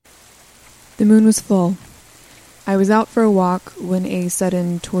The moon was full. I was out for a walk when a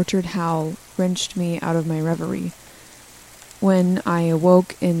sudden tortured howl wrenched me out of my reverie. When I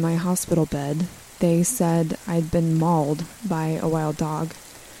awoke in my hospital bed, they said I'd been mauled by a wild dog.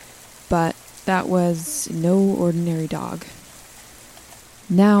 But that was no ordinary dog.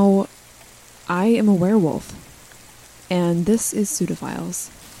 Now, I am a werewolf. And this is Pseudophiles.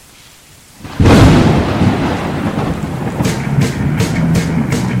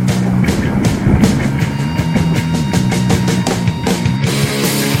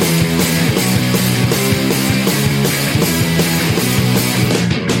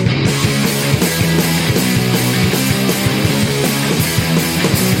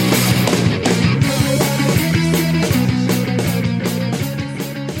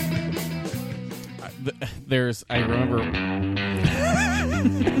 I remember.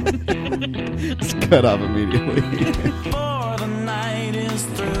 It's cut off immediately. Before the night is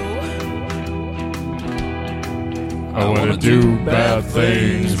through, I want to do bad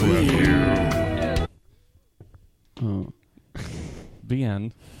things with you. Oh. The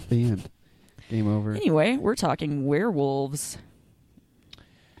end. The end. Game over. Anyway, we're talking werewolves.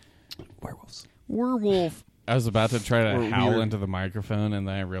 Werewolves. Werewolf. I was about to try to We're howl weird. into the microphone, and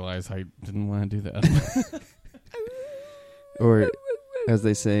then I realized I didn't want to do that. Or, as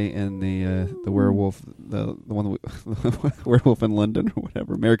they say in the werewolf, the one, werewolf in London or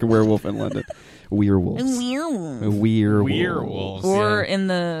whatever, American Werewolf in London, werewolves. Werewolves. Werewolves. Or yeah. in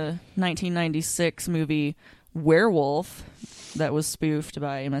the 1996 movie Werewolf, that was spoofed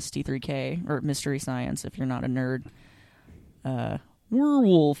by MST3K, or Mystery Science, if you're not a nerd.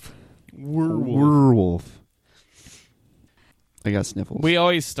 Werewolf. Werewolf. I got sniffles. We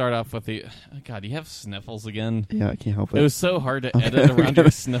always start off with the... Oh God, you have sniffles again? Yeah, I can't help it. It was so hard to edit around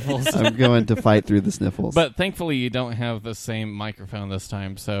your sniffles. I'm going to fight through the sniffles. But thankfully, you don't have the same microphone this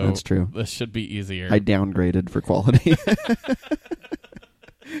time, so That's true. this should be easier. I downgraded for quality.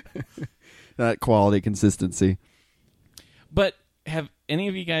 Not quality, consistency. But have any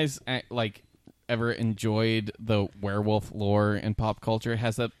of you guys ever enjoyed the werewolf lore in pop culture?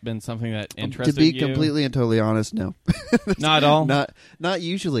 Has that been something that interested you? To be completely and totally honest, no. Not at all? Not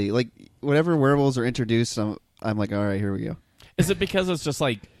usually. Like, whenever werewolves are introduced, I'm like, all right, here we go. Is it because it's just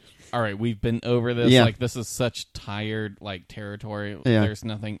like, all right, we've been over this. Yeah. Like, this is such tired territory. Yeah. There's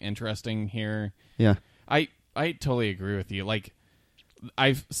nothing interesting here. Yeah. I totally agree with you. Like,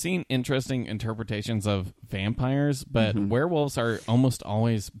 I've seen interesting interpretations of vampires, but werewolves are almost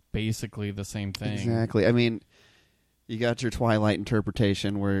always basically the same thing. Exactly. I mean, you got your Twilight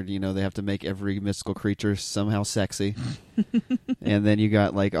interpretation where, they have to make every mystical creature somehow sexy. And then you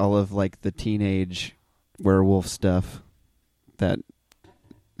got all of the teenage werewolf stuff that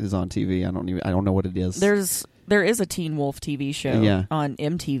is on TV. I don't know what it is. There is a Teen Wolf TV show on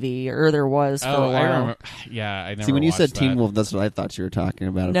MTV, or there was for a while. I remember. Yeah, I never See, when you said watched Teen that. Wolf, that's what I thought you were talking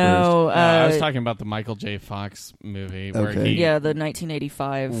about at No, I was talking about the Michael J. Fox movie where Okay. he the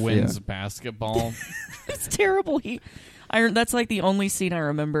 1985 wins basketball. It's terrible. That's the only scene I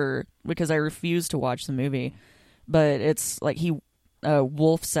remember because I refused to watch the movie. But it's he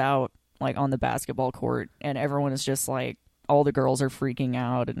wolfs out on the basketball court, and everyone is just all the girls are freaking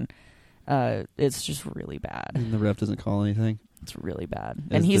out, and it's just really bad. And the ref doesn't call anything. It's really bad.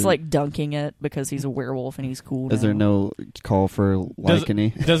 And he's dunking it because he's a werewolf and he's cool. Is there no call for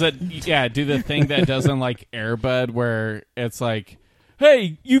Lycany? Does it do the thing that does in Air Bud where it's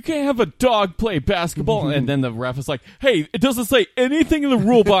hey, you can't have a dog play basketball, and then the ref is hey, it doesn't say anything in the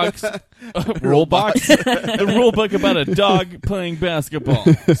rule box. Rule box? The rule book about a dog playing basketball.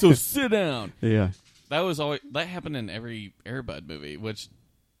 So sit down. Yeah. That happened in every Air Bud movie, which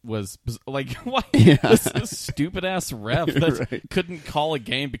was why? Yeah. This stupid ass ref that Right. couldn't call a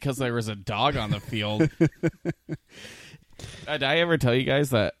game because there was a dog on the field. Did I ever tell you guys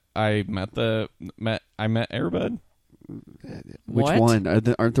that I met Air Bud? Which What? one?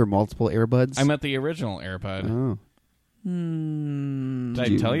 Aren't there multiple Airbuds? I met the original Air Bud. Oh. Did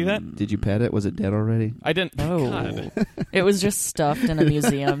I tell you that? Did you pet it? Was it dead already? I didn't. Oh. God. It was just stuffed in a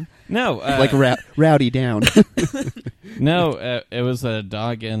museum. No. Rowdy down. No, it was a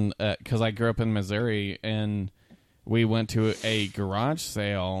dog because I grew up in Missouri, and we went to a garage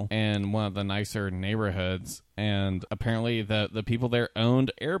sale in one of the nicer neighborhoods, and apparently the people there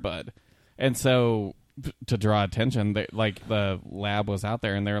owned Air Bud. And so to draw attention, the lab was out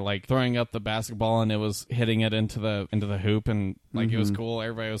there, and they're throwing up the basketball, and it was hitting it into the hoop, and it was cool.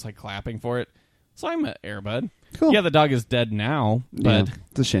 Everybody was clapping for it. So I met Air Bud. Cool. Yeah, the dog is dead now, but Yeah,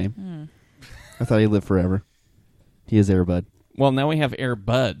 it's a shame. I thought he lived forever. He is Airbud. well, now we have Air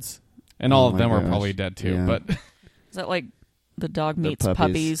Buds, and all Oh of my them are gosh. probably dead too. Yeah. But Is that The dog meets puppies,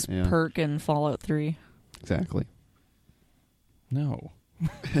 puppies yeah. perk in Fallout 3. Exactly. No.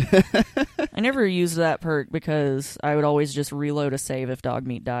 I never used that perk because I would always just reload a save if dog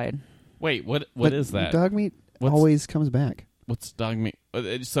meat died. Wait, what But is that? Dog meat What's- always comes back. What's dog meat?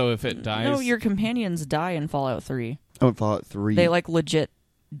 So if it dies... No, your companions die in Fallout 3. Oh, in Fallout 3. They like legit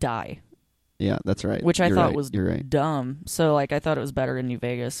die, Yeah, that's right. which I You're thought right. was You're right. dumb. So like I thought it was better in New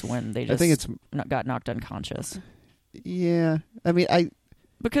Vegas when they just I think it's... got knocked unconscious. Yeah. I mean,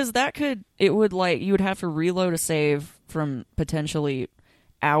 Because it would like you would have to reload a save from potentially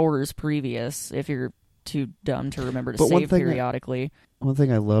hours previous if you're too dumb to remember to But one save thing periodically. One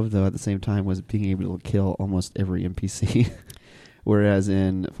thing I loved, though, at the same time was being able to kill almost every NPC, whereas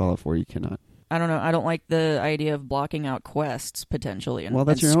in Fallout 4 you cannot. I don't know. I don't like the idea of blocking out quests potentially. And, Well,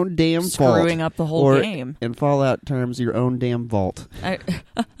 that's and your own damn fault. screwing up the whole Or, game. in Fallout terms, your own damn vault.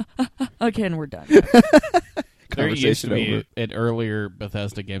 Again, we're done. There used to Conversation be over. in earlier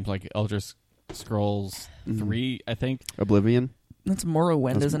Bethesda games like Elder Scrolls Mhm. 3, I think. Oblivion. That's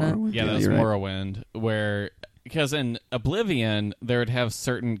Morrowind, That's isn't it? Morrowind. Yeah, that's you're right. Morrowind, where... Because in Oblivion, there would have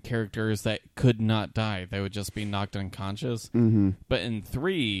certain characters that could not die. They would just be knocked unconscious. Mm-hmm. But in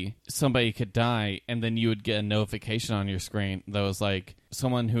 3, somebody could die, and then you would get a notification on your screen that was like,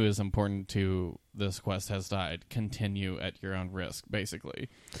 someone who is important to this quest has died. Continue at your own risk, basically.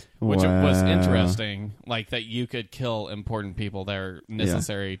 Which was interesting, like that you could kill important people that are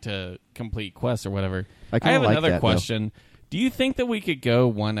necessary to complete quests or whatever. I I kinda have like another that, question. Do you think that we could go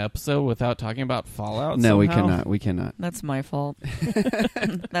one episode without talking about Fallout No, we somehow? cannot. We cannot. That's my fault.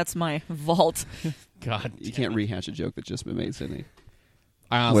 That's my vault. God, You can't rehash a joke that's just been made, Sydney.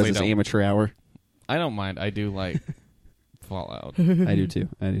 I Was honestly this don't. amateur hour? I don't mind. I do like Fallout. I do too.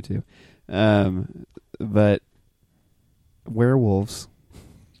 I do too. But werewolves.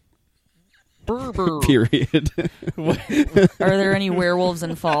 Brr. Period. Are there any werewolves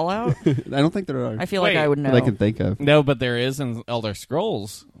in Fallout? I don't think there are. I feel Wait, like I would know. that I can think of. No, but there is in Elder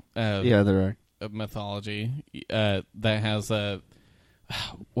Scrolls. Yeah, there are. Mythology that has a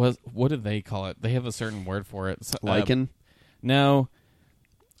what do they call it? They have a certain word for it. Lycan. No,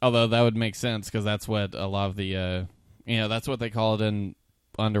 although that would make sense because that's what a lot of the that's what they call it in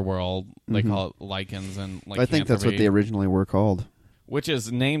Underworld. They Mhm. call it lichens and I think that's what lycanthropy, they originally were called. which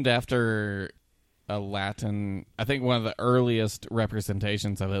is named after a Latin. I think one of the earliest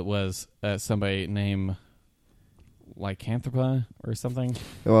representations of it was somebody named Lycanthropa or something.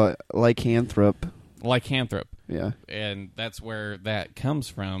 Well, lycanthrope. Lycanthrop. Yeah. And that's where that comes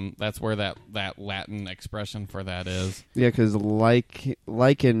from. That's where that Latin expression for that is. Yeah, because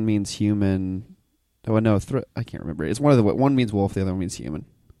lichen means human. Oh no, I can't remember. It's one of the one means wolf, the other one means human.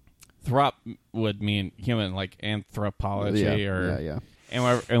 Throp would mean human, like anthropology, yeah. And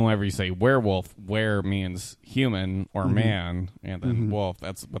whenever you say werewolf, were means human or Mhm. man, and then Mhm. wolf.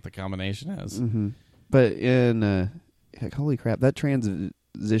 That's what the combination is. Mm-hmm. But in holy crap, that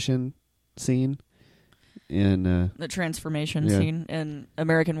transition scene in The transformation Yeah. scene in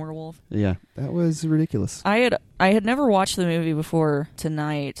American Werewolf. yeah, that was ridiculous. I had never watched the movie before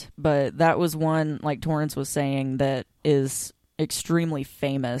tonight, but that was one, like Torrance was saying, that is extremely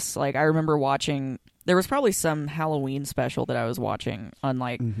famous. Like I remember watching, there was probably some Halloween special that I was watching on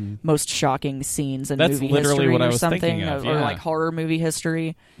like Mm-hmm. most shocking scenes in That's movie literally history what I or was something, thinking of, or yeah. like horror movie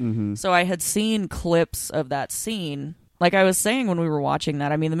history. Mm-hmm. So I had seen clips of that scene. Like I was saying when we were watching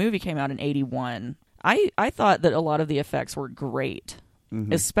that, I mean, the movie came out in 1981. I thought that a lot of the effects were great,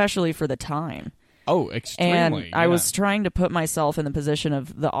 Mm-hmm. especially for the time. Oh, extremely. And I yeah. was trying to put myself in the position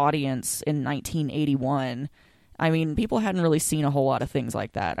of the audience in 1981. I mean, people hadn't really seen a whole lot of things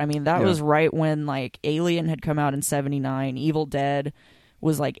like that. I mean, that Yeah. was right when like Alien had come out in 1979, Evil Dead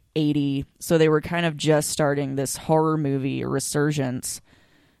was like 1980. So they were kind of just starting this horror movie resurgence.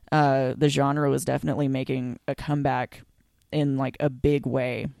 The genre was definitely making a comeback in like a big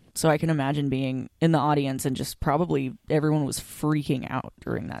way. So I can imagine being in the audience and just probably everyone was freaking out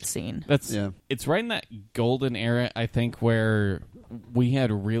during that scene. That's Yeah. It's right in that golden era, I think, where we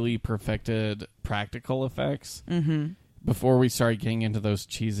had really perfected practical effects Mm-hmm. before we started getting into those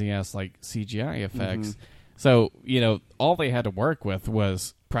cheesy ass like CGI effects. Mhm. So, all they had to work with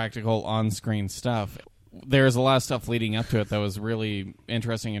was practical on-screen stuff. There's a lot of stuff leading up to it that was really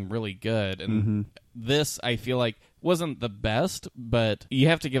interesting and really good. And Mhm. this, I feel like, wasn't the best, but you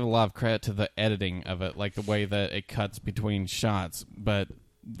have to give a lot of credit to the editing of it, like the way that it cuts between shots, but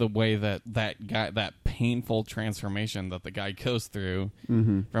the way that that painful transformation that the guy goes through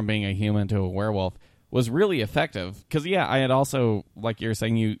Mm-hmm. from being a human to a werewolf was really effective. Because, yeah, I had also, like you were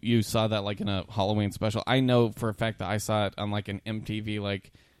saying, you saw that like in a Halloween special. I know for a fact that I saw it on like an MTV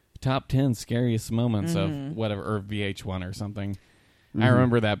like top 10 scariest moments of whatever, or VH1 or something. I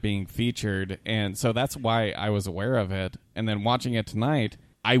remember that being featured, and so that's why I was aware of it. And then watching it tonight,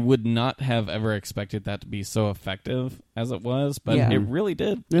 I would not have ever expected that to be so effective as it was, but Yeah. it really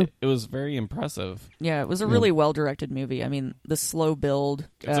did. Yeah. It was very impressive. Yeah, it was a really well-directed movie. I mean, the slow build.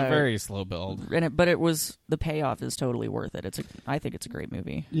 It's a very slow build. but it was, the payoff is totally worth it. I think it's a great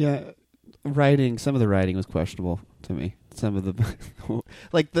movie. Yeah, some of the writing was questionable to me. Some of the,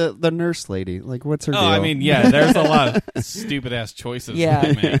 like the nurse lady, like what's her Oh, deal? I mean, yeah, there's a lot of stupid-ass choices Yeah.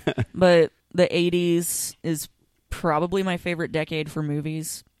 they make. But the 80s is probably my favorite decade for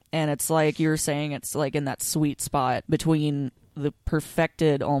movies. And it's like you were saying, it's like in that sweet spot between the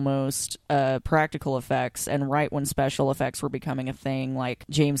perfected almost practical effects and right when special effects were becoming a thing. Like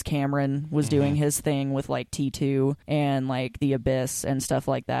James Cameron was doing his thing with like T2 and like The Abyss and stuff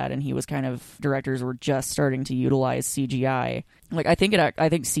like that, and he was directors were just starting to utilize CGI. Like I think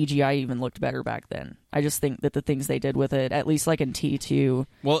CGI even looked better back then. I just think that the things they did with it, at least like in T2,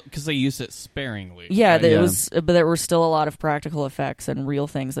 Well, because they used it sparingly. yeah, right? that it was, but there were still a lot of practical effects and real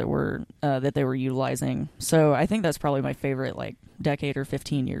things that were that they were utilizing. So I think that's probably my favorite like decade or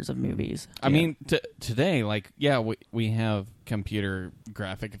 15 years of movies. I mean, today, like, yeah, we have computer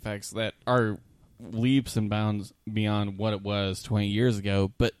graphic effects that are leaps and bounds beyond what it was 20 years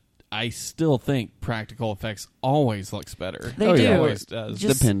ago, but I still think practical effects always looks better. They Oh, do. yeah. It always does.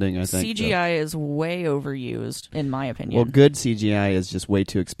 Just depending, I think. CGI is way overused, in my opinion. Well, good CGI is just way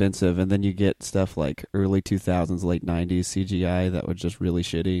too expensive, and then you get stuff like early 2000s, late 90s CGI that was just really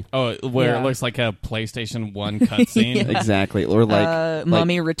shitty. Oh, where Yeah. it looks like a PlayStation 1 cutscene. Yeah. Exactly, or like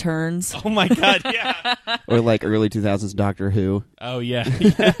Mummy Returns. Oh my god, yeah. or like early 2000s Doctor Who. Oh yeah.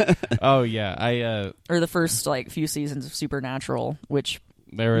 Oh yeah. I Or the first like few seasons of Supernatural, which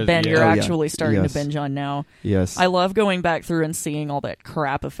there was Ben, yeah. you're Oh, yeah. actually starting Yes. to binge on now. Yes, I love going back through and seeing all that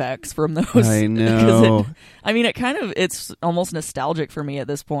crap effects from those. I 'cause know. it's almost nostalgic for me at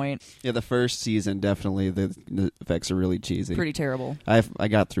this point. Yeah, the first season definitely the effects are really cheesy. Pretty terrible. I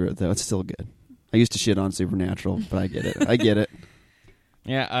got through it though; it's still good. I used to shit on Supernatural, but I get it. I get it.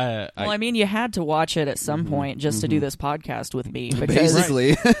 Yeah, Well, I mean, you had to watch it at some point just to do this podcast with me because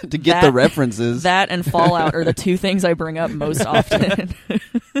Basically, to get That- the references. that and Fallout are the two things I bring up most often.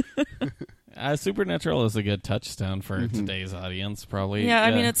 Supernatural is a good touchstone for today's audience, probably. Yeah,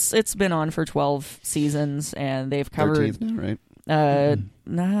 I mean it's been on for 12 seasons and they've covered 13th now, right?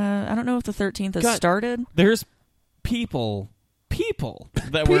 I don't know if the 13th has God. started. There's people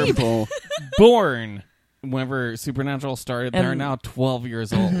that were People. born whenever Supernatural started. They're And- now 12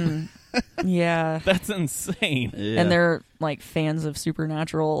 years old. Yeah. That's insane. Yeah. And they're like fans of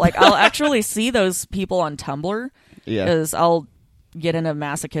Supernatural. Like I'll actually see those people on Tumblr yeah, because I'll get in a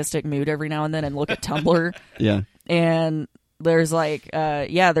masochistic mood every now and then and look at Tumblr yeah. and there's like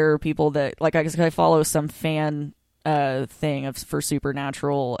there are people that like I follow some fan thing for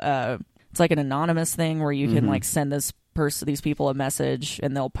Supernatural. It's like an anonymous thing where you can like send these people a message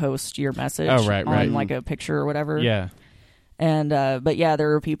and they'll post your message on like a picture or whatever. Yeah. And but yeah,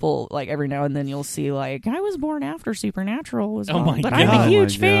 there are people like every now and then you'll see like I was born after Supernatural as Oh well, my but God. I'm a Oh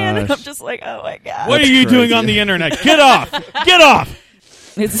huge my fan. And gosh. I'm just like, oh my god, What are you crazy. doing on the internet? Get off! Get off!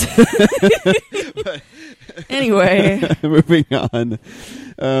 it's anyway. Moving on.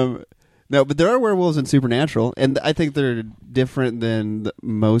 No, but there are werewolves in Supernatural, and I think they're different than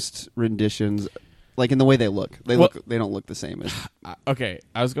most renditions. Like in the way they look, they don't look the same as. Okay,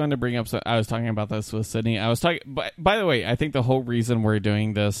 I was going to bring up. I was talking about this with Sydney. I was talking. By the way, I think the whole reason we're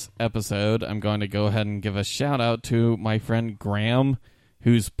doing this episode, I'm going to go ahead and give a shout out to my friend Graham,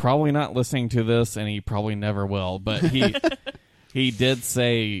 who's probably not listening to this, and he probably never will. But he did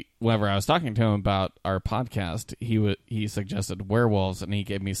say whenever I was talking to him about our podcast, he suggested werewolves, and he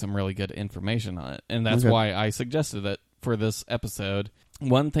gave me some really good information on it, and that's Okay. why I suggested it for this episode.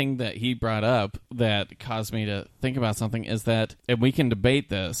 One thing that he brought up that caused me to think about something is that, and we can debate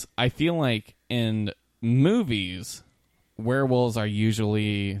this, I feel like in movies, werewolves are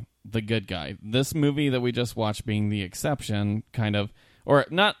usually the good guy. This movie that we just watched being the exception, kind of, or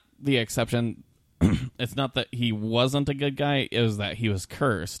not the exception. It's not that he wasn't a good guy, it was that he was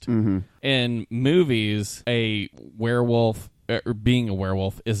cursed. Mm-hmm. In movies, a werewolf, or being a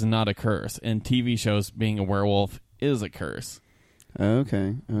werewolf, is not a curse. In TV shows, being a werewolf is a curse.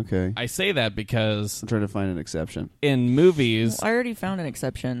 Okay. I say that because I'm trying to find an exception. in movies, I already found an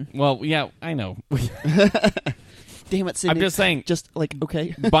exception. well, yeah, I know. Damn it, Sydney. I'm just saying, Just like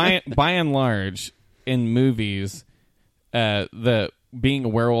okay. by and large, in movies, the being a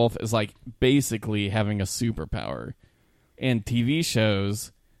werewolf is like basically having a superpower. In TV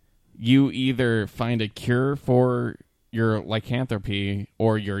shows, you either find a cure for your lycanthropy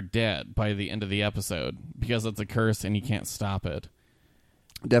or you're dead by the end of the episode because it's a curse and you can't stop it.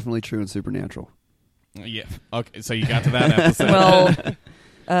 Definitely true in Supernatural. Yeah. Okay, so you got to that episode.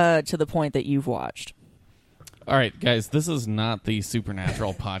 Well, to the point that you've watched. All right, guys, this is not the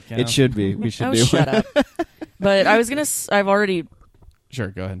Supernatural podcast. It should be. We should do shut it. up. But I was gonna. I've already. Sure,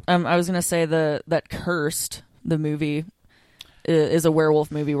 go ahead. I was gonna say that Cursed, the movie, is a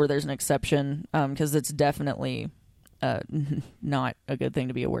werewolf movie where there's an exception because it's definitely not a good thing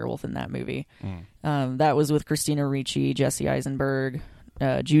to be a werewolf in that movie. That was with Christina Ricci, Jesse Eisenberg,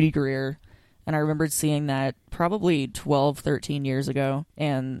 Judy Greer, and I remembered seeing that probably 12, 13 years ago,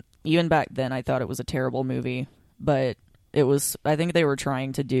 and even back then I thought it was a terrible movie, but it was. I think they were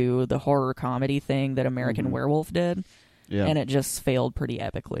trying to do the horror comedy thing that American Werewolf did, and it just failed pretty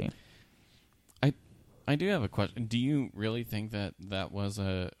epically. I do have a question. Do you really think that was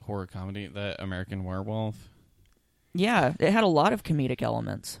a horror comedy, the American Werewolf? Yeah, it had a lot of comedic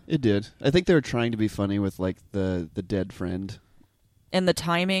elements. It did. I think they were trying to be funny with like the dead friend. And the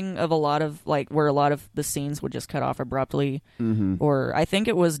timing of a lot of, like, where a lot of the scenes would just cut off abruptly. Or I think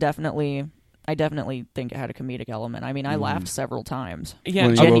it was definitely, I definitely think it had a comedic element. I mean, I laughed several times.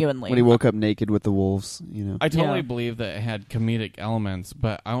 Yeah, genuinely. When he woke up naked with the wolves, you know. I totally believe that it had comedic elements,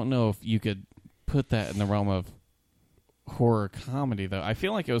 but I don't know if you could put that in the realm of horror comedy, though. I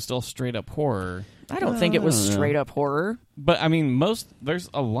feel like it was still straight up horror. I don't think it was straight up horror. But, I mean, there's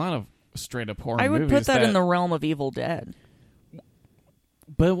a lot of straight up horror I would movies put that in the realm of Evil Dead.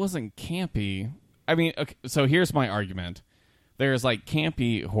 But it wasn't campy. I mean, okay, so here's my argument. There's, like,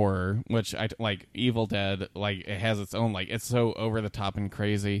 campy horror, which, like, Evil Dead, like, it has its own, like, it's so over the top and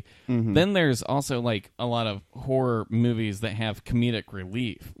crazy. Then there's also, like, a lot of horror movies that have comedic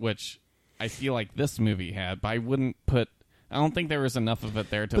relief, which I feel like this movie had, but I don't think there was enough of it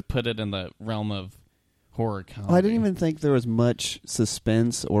there to put it in the realm of horror comedy. Well, I didn't even think there was much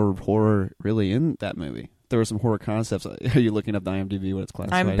suspense or horror really in that movie. There were some horror concepts. Are you looking up the IMDb what it's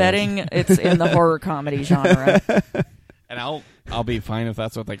classified I'm betting it's in the horror comedy genre. And I'll be fine if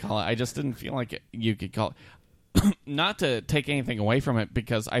that's what they call it. I just didn't feel like you could call it. Not to take anything away from it,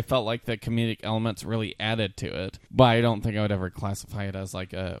 because I felt like the comedic elements really added to it. But I don't think I would ever classify it as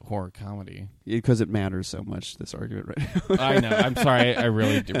like a horror comedy. Because it matters so much, this argument right now. I know. I'm sorry. I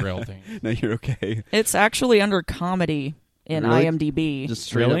really derailed things. No, you're okay. It's actually under comedy in Really? IMDb. Just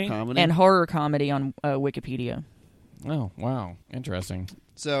straight Really? up comedy? And horror comedy on Wikipedia. Oh, wow. Interesting.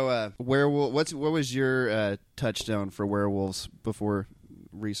 So, werewolf. What was your touchstone for werewolves before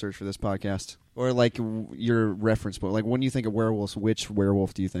research for this podcast, or like your reference point? Like when you think of werewolves, which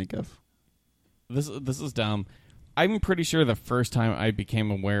werewolf do you think of? This is dumb. I'm pretty sure the first time I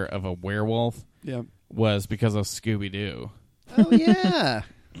became aware of a werewolf was because of Scooby-Doo. Oh yeah,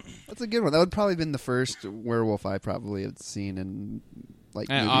 that's a good one. That would probably have been the first werewolf I probably had seen in like.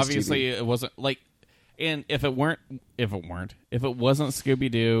 And movies, obviously, TV. it wasn't like. And if it wasn't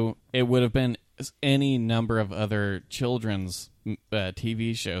Scooby-Doo, it would have been any number of other children's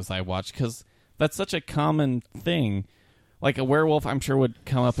TV shows I watched, because that's such a common thing. Like a werewolf, I'm sure would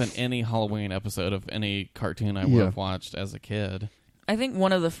come up in any Halloween episode of any cartoon I would have watched as a kid. I think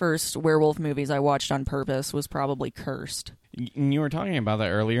one of the first werewolf movies I watched on purpose was probably Cursed. You were talking about that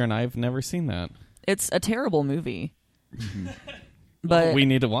earlier, and I've never seen that. It's a terrible movie. But we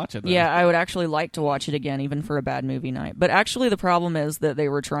need to watch it then. Yeah, I would actually like to watch it again, even for a bad movie night. But actually, the problem is that they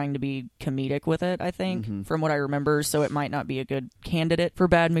were trying to be comedic with it, I think, from what I remember, so it might not be a good candidate for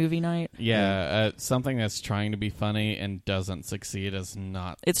bad movie night. Yeah, something that's trying to be funny and doesn't succeed is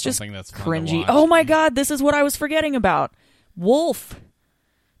not it's just something that's fun cringy. to watch. Oh my god, this is what I was forgetting about. Wolf.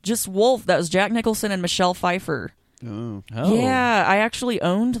 Just Wolf. That was Jack Nicholson and Michelle Pfeiffer. Oh. Yeah, I actually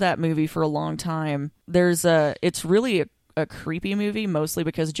owned that movie for a long time. It's really a creepy movie, mostly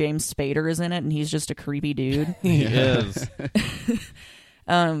because James Spader is in it, and he's just a creepy dude. He is.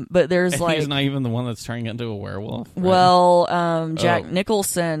 But there's And like... he's not even the one that's turning into a werewolf. Right? Well, Jack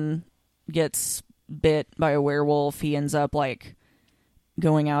Nicholson gets bit by a werewolf. He ends up like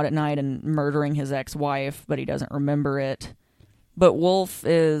going out at night and murdering his ex-wife, but he doesn't remember it. But Wolf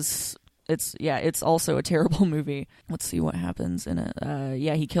is... It's also a terrible movie. Let's see what happens in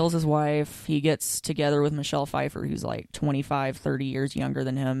it. He kills his wife. He gets together with Michelle Pfeiffer, who's like 25, 30 years younger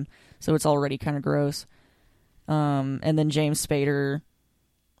than him. So it's already kind of gross. And then James Spader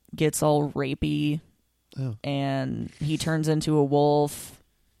gets all rapey. Oh. And he turns into a wolf.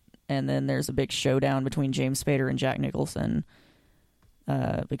 And then there's a big showdown between James Spader and Jack Nicholson.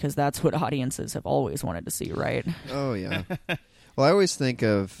 Because that's what audiences have always wanted to see, right? Oh yeah. Well, I always think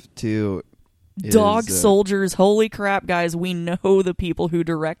of, too... Dog Soldiers. Holy crap, guys. We know the people who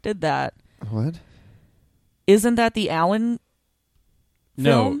directed that. What? Isn't that the Allen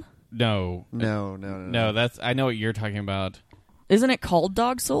film? No. No. That's I know what you're talking about. Isn't it called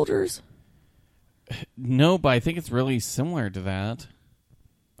Dog Soldiers? No, but I think it's really similar to that.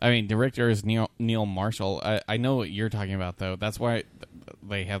 I mean, director is Neil Marshall. I know what you're talking about, though. That's why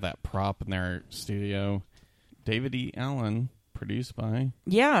they have that prop in their studio. David E. Allen, produced by...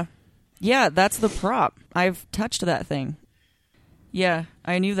 Yeah, that's the prop. I've touched that thing. Yeah,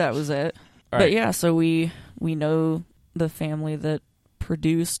 I knew that was it. All but right. yeah, so we know the family that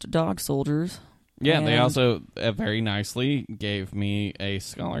produced Dog Soldiers. Yeah, they And- also very nicely gave me a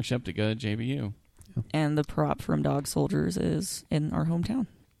scholarship to go to JBU. And the prop from Dog Soldiers is in our hometown.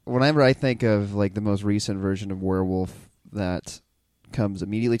 Whenever I think of like the most recent version of werewolf that comes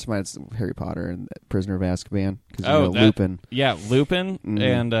immediately to mind, it's Harry Potter and Prisoner of Azkaban. Because Lupin. Yeah, Lupin. Mhm.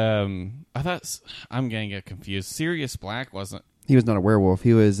 And I thought... I'm going to get confused. Sirius Black wasn't... He was not a werewolf.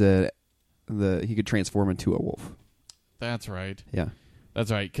 He was he could transform into a wolf. That's right. Yeah.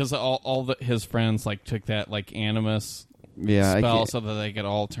 That's right. Because his friends like took that like animus Yeah. spell so that they could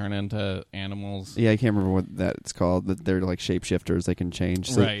all turn into animals. I can't remember what that's called. But they're like shapeshifters. They can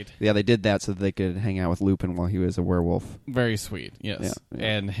change. So, Right. Yeah, they did that so that they could hang out with Lupin while he was a werewolf. Very sweet, yes. Yeah.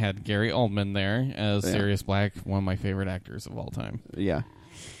 And had Gary Oldman there as Yeah. Sirius Black, one of my favorite actors of all time. Yeah.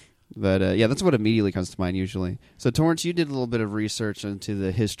 But, that's what immediately comes to mind usually. So, Torrance, you did a little bit of research into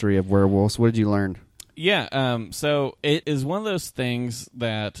the history of werewolves. What did you learn? Yeah, so it is one of those things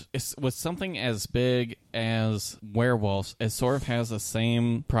that with something as big as werewolves, it sort of has the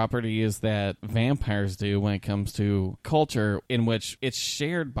same properties that vampires do when it comes to culture, in which it's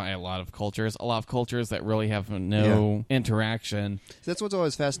shared by a lot of cultures that really have no interaction. That's what's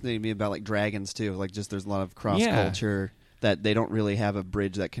always fascinated me about like dragons too. Like just there's a lot of cross culture that they don't really have a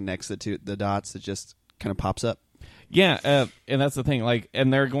bridge that connects the dots. It just kind of pops up. Yeah, and that's the thing. Like,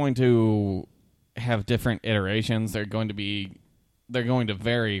 and they're going to have different iterations. They're going to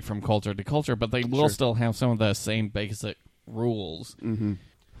vary from culture to culture, but they will still have some of the same basic rules. Mm-hmm.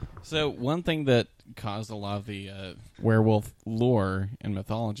 So one thing that caused a lot of the werewolf lore and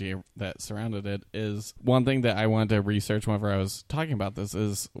mythology that surrounded it is one thing that I wanted to research whenever I was talking about this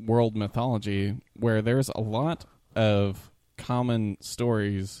is world mythology, where there's a lot of common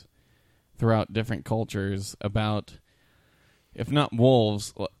stories throughout different cultures about, if not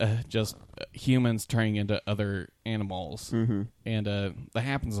wolves, just humans turning into other animals. Mm-hmm. And that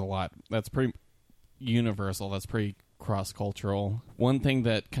happens a lot. That's pretty universal. That's pretty cross-cultural. One thing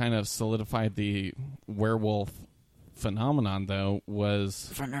that kind of solidified the werewolf phenomenon, though,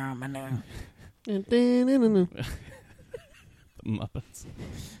 was... Phenomenon. The Muppets.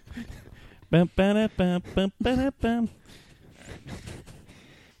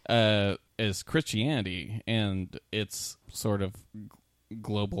 Is Christianity and its sort of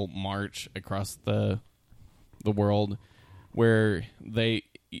global march across the world, where I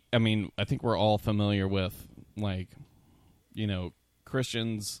think we're all familiar with, like,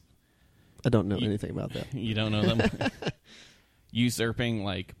 Christians. I don't know anything about that. You don't know them? Usurping,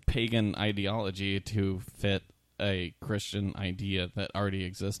 like, pagan ideology to fit a Christian idea that already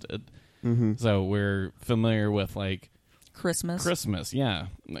existed. Mm-hmm. So we're familiar with, like, Christmas, yeah.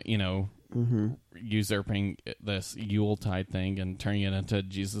 Mm-hmm. Usurping this Yuletide thing and turning it into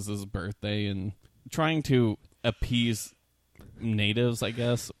Jesus' birthday and trying to appease natives, I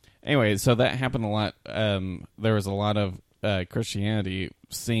guess. Anyway, so that happened a lot. There was a lot of Christianity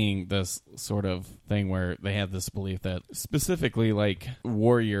seeing this sort of thing where they had this belief that specifically, like,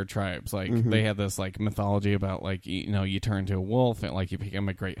 warrior tribes, like, they had this, like, mythology about, like, you turn into a wolf and, like, you become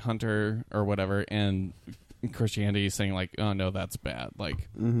a great hunter or whatever, and Christianity is saying, like, oh, no, that's bad. Like,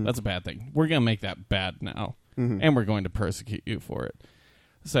 that's a bad thing. We're going to make that bad now, and we're going to persecute you for it.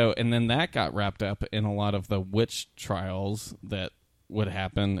 So, and then that got wrapped up in a lot of the witch trials that would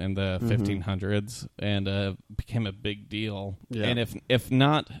happen in the 1500s and became a big deal. Yeah. And if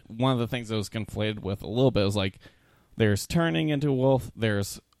not, one of the things that was conflated with a little bit was, like, there's turning into a wolf,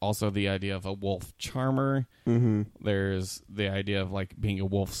 there's also the idea of a wolf charmer. Mm-hmm. There's the idea of, like, being a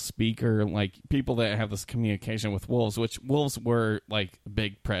wolf speaker, like people that have this communication with wolves, which wolves were, like, a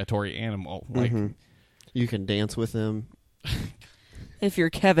big predatory animal. Like, You can dance with them. If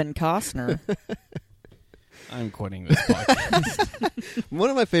you're Kevin Costner. I'm quitting this podcast. One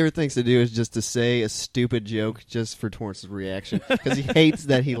of my favorite things to do is just to say a stupid joke just for Torrance's reaction, because he hates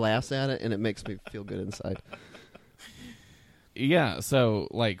that he laughs at it, and it makes me feel good inside. Yeah, so,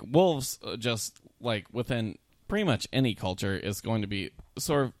 like, wolves, just, like, within pretty much any culture is going to be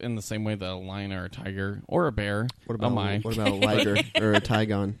sort of in the same way that a lion or a tiger or a bear. What about my. what about a liger or a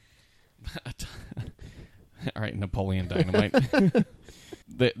Tygon? All right, Napoleon Dynamite.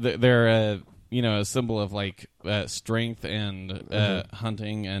 They're a symbol of like strength and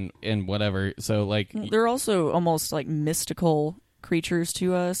hunting and whatever. So like They're also almost like mystical creatures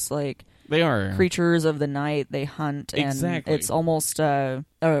to us, like they are creatures of the night. They hunt, and Exactly. it's almost a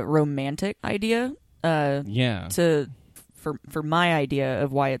romantic idea. Yeah. For my idea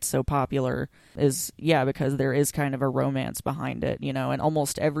of why it's so popular is because there is kind of a romance behind it, and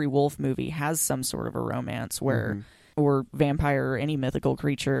almost every wolf movie has some sort of a romance where or vampire or any mythical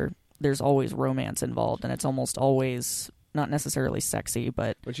creature, there's always romance involved, and it's almost always not necessarily sexy,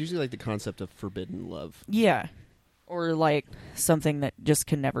 but It's usually like the concept of forbidden love. or like something that just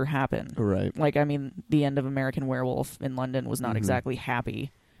can never happen. Right. Like, I mean, the end of American Werewolf in London was not exactly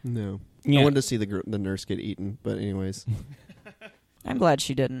happy. No. Yeah. I wanted to see the nurse get eaten, but anyways. I'm glad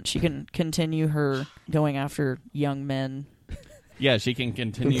she didn't. She can continue her going after young men. Yeah, she can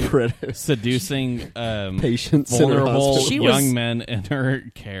continue Predator. seducing Patients in her vulnerable hospital. She young was- men in her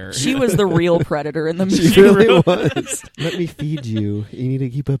care. She was the real predator in the movie. She really was. Let me feed you. You need to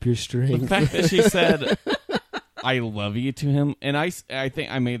keep up your The strength. fact that she said, "I love you" to him, and I think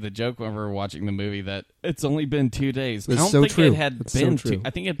I made the joke when we were watching the movie that it's only been 2 days. I That's don't so think true. it had That's so been true. two.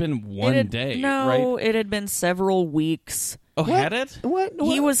 I think it had been one It had- day. No, right? it had been several weeks. Oh, had it? What?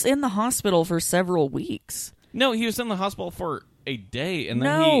 He was in the hospital for several weeks. No, he was in the hospital for a day, and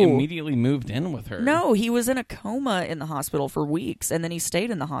then No. he immediately moved in with her. No, he was in a coma in the hospital for weeks, and then he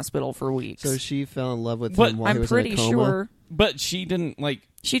stayed in the hospital for weeks. So she fell in love with But him while he I'm was pretty in a coma? sure but she didn't like.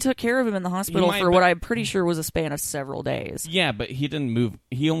 she took care of him in the hospital might for be- what I'm pretty sure was a span of several days. Yeah, but he didn't move.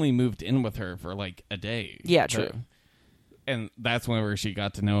 He only moved in with her for like a day. Yeah, true. And that's whenever she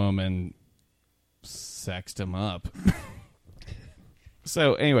got to know him and sexed him up.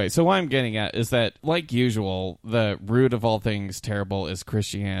 So anyway, so what I'm getting at is that, like usual, the root of all things terrible is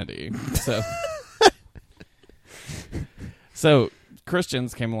Christianity. So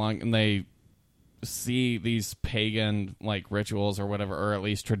Christians came along and they see these pagan like rituals or whatever, or at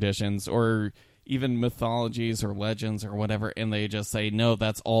least traditions, or even mythologies or legends or whatever, and they just say, no,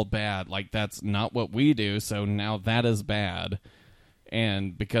 that's all bad. Like, that's not what we do, so now that is bad.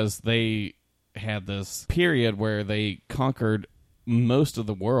 And because they had this period where they conquered most of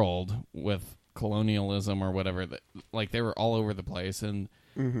the world with colonialism or whatever, that like they were all over the place, and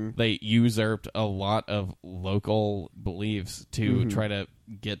they usurped a lot of local beliefs to try to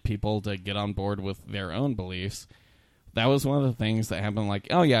get people to get on board with their own beliefs. That was one of the things that happened, like,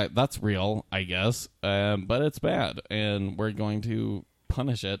 oh yeah, that's real, I guess, but it's bad, and we're going to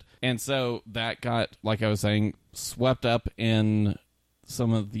punish it. And so that got, like I was saying, swept up in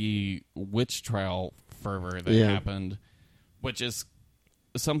some of the witch trial fervor that happened, which is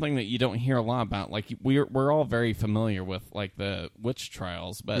something that you don't hear a lot about. Like, we're all very familiar with, like, the witch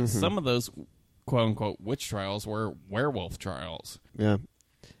trials, but some of those quote-unquote witch trials were werewolf trials. Yeah.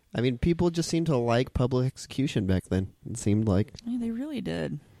 I mean, people just seemed to like public execution back then. It seemed like. Yeah, they really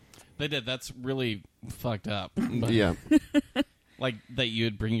did. They did. That's really fucked up. But, Yeah. like, that you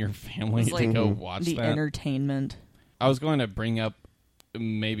would bring your family It's to like go watch the that. entertainment. I was going to bring up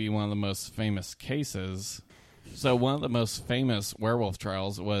maybe one of the most famous cases. So one of the most famous werewolf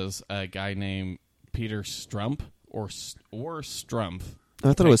trials was a guy named Peter Strump or Strumpf.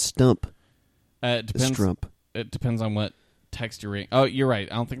 I thought it was Stump. It depends. Strump. It depends on what text you're reading. Oh, you're right.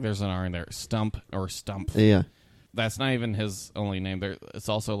 I don't think there's an R in there. Stump or Stumpf. Yeah. That's not even his only name. There, it's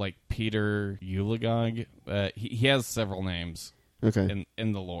also like Peter Ulegog. He has several names Okay.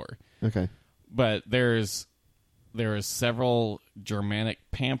 in the lore. Okay. But there is several Germanic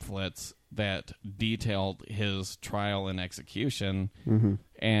pamphlets that detailed his trial and execution,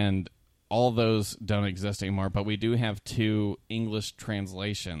 and all those don't exist anymore. But we do have 2 English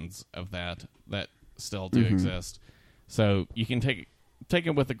translations of that still do exist. So you can take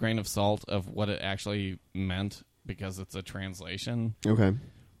it with a grain of salt of what it actually meant, because it's a translation. Okay.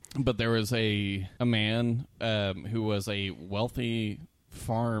 But there was a man who was a wealthy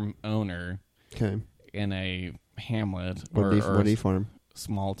farm owner Okay. in a hamlet What or do you farm?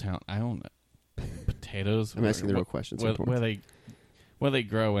 small town. I don't know. Potatoes. I'm asking the real questions. Where they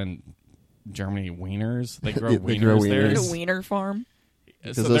grow in Germany, wieners. They grow They wieners grow there. wieners. A wiener farm.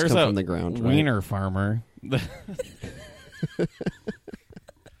 Because So those there's come a from the ground, right? wiener farmer.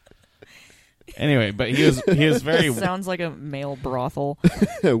 Anyway, but he was very. Sounds like a male brothel.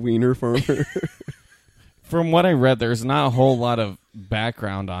 A wiener farmer. From what I read, there's not a whole lot of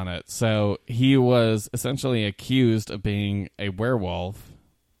background on it. So he was essentially accused of being a werewolf,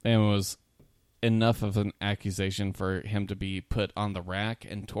 and it was enough of an accusation for him to be put on the rack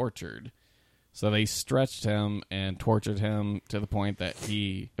and tortured. So they stretched him and tortured him to the point that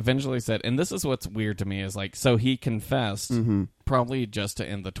he eventually said, and this is what's weird to me, is like, so he confessed probably just to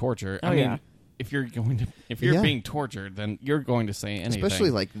end the torture. Oh, yeah. if you're Yeah. being tortured, then you're going to say anything.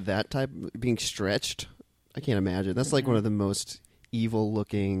 Especially like that type being stretched. I can't imagine. That's like one of the most evil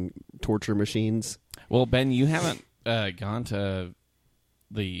looking torture machines. Well, Ben, you haven't gone to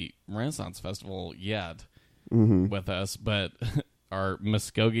the Renaissance Festival yet with us, but our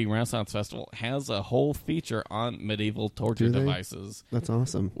Muskogee Renaissance Festival has a whole feature on medieval torture Do they? devices, That's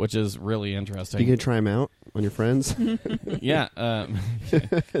awesome. which is really You interesting. can try them out on your friends. Yeah.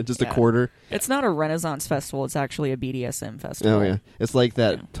 Just a Yeah. quarter. It's not a Renaissance festival. It's actually a BDSM festival. Oh yeah, it's like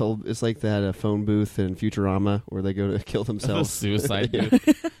that. It's like that phone booth in Futurama where they go to kill The themselves. suicide Yeah.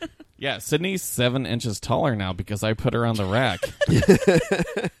 booth. Yeah, Sydney's 7 inches taller now because I put her on the rack.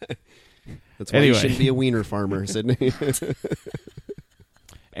 That's why you Anyway. shouldn't be a wiener farmer, Sydney.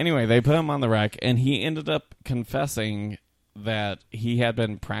 Anyway, they put him on the rack, and he ended up confessing that he had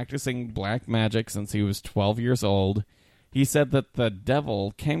been practicing black magic since he was 12 years old. He said that the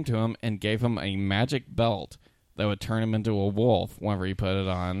devil came to him and gave him a magic belt that would turn him into a wolf whenever he put it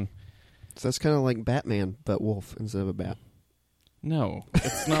on. So that's kind of like Batman, but wolf instead of a bat. No,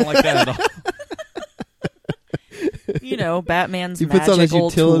 it's not like that at all. You know, Batman's He puts on his magical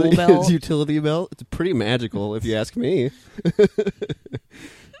tool belt. his utility belt. It's pretty magical, if you ask me.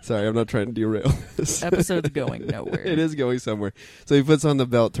 Sorry, I'm not trying to derail this. Episode's going nowhere. It is going somewhere. So he puts on the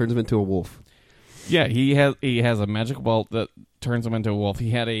belt, turns him into a wolf. Yeah, he has a magical belt that turns him into a wolf. He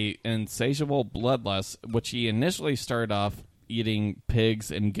had a insatiable bloodlust, which he initially started off eating pigs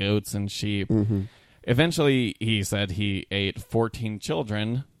and goats and sheep. Mm-hmm. Eventually, he said he ate 14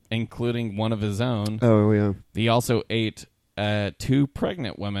 children, including one of his own. Oh yeah. He also ate 2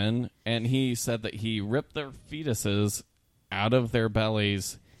 pregnant women, and he said that he ripped their fetuses out of their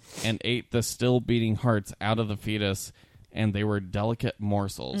bellies and ate the still beating hearts out of the fetus, and they were delicate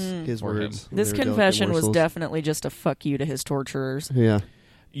morsels. His for him. words. This They were confession delicate was morsels. definitely just a fuck you to his torturers. Yeah,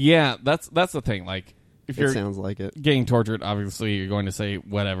 Yeah, that's the thing. Like, if it you're sounds like it. getting tortured, obviously you're going to say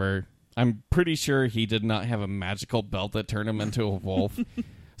whatever. I'm pretty sure he did not have a magical belt that turned him into a wolf.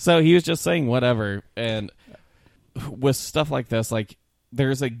 So he was just saying whatever. And with stuff like this, like,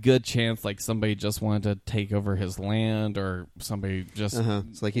 there's a good chance like somebody just wanted to take over his land, or somebody just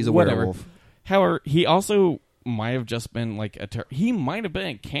It's like he's a whatever. werewolf. However, he also might have just been like he might have been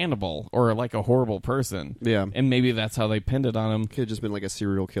a cannibal or like a horrible person. Yeah, And maybe that's how they pinned it on him. could have just been like a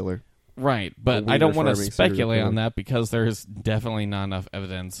serial killer. Right, but A I don't wiener want to farming serial speculate on killer. that because there's definitely not enough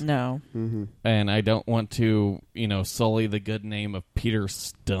evidence. No. Mm-hmm. And I don't want to, sully the good name of Peter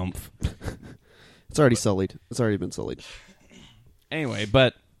Stumpf. It's already sullied. It's already been sullied. Anyway,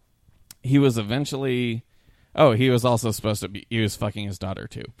 but he was eventually... Oh, he was also supposed to be... He was fucking his daughter,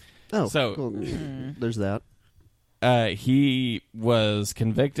 too. Oh, So- well, there's that. He was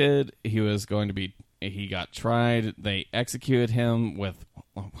convicted. He was going to be... He got tried. They executed him with...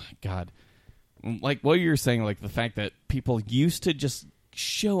 Oh, my God. Like what you're saying, like the fact that people used to just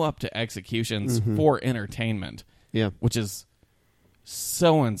show up to executions for entertainment, Yeah, which is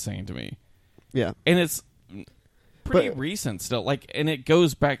so insane to me. yeah. And it's pretty But- recent still. Like, and it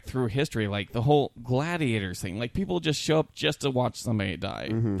goes back through history, like the whole gladiators thing. Like, people just show up just to watch somebody die.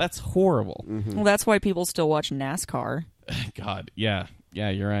 That's horrible. Well, that's why people still watch NASCAR. God, yeah,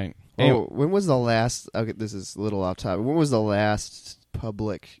 you're right. Oh, Anyway, when was the last? Okay, this is a little off topic. When was the last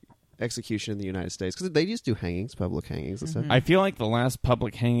public execution in the United States? Because they used to do hangings, public hangings and stuff. I feel like the last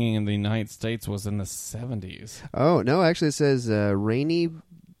public hanging in the United States was in the 70s. Oh no, actually, it says Rainey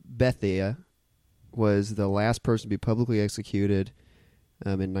Bethia was the last person to be publicly executed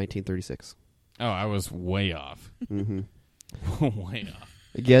in 1936. Oh, I was way off. Mm-hmm. Way off.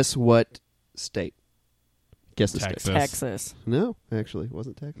 Guess what state? Guess the Texas. state. Texas. No, actually, it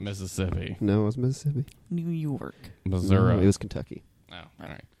wasn't Texas. Mississippi. No, it was Mississippi. New York. Missouri. No, it was Kentucky. Oh, all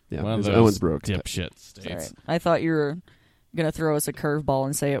right. Yeah, One it of was those Owensboro, Kentucky. dipshit states. All right. I thought you were going to throw us a curveball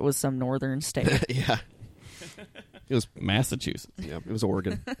and say it was some northern state. Yeah, it was. Massachusetts. Yeah, it was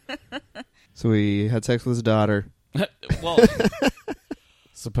Oregon. So he had sex with his daughter. Well,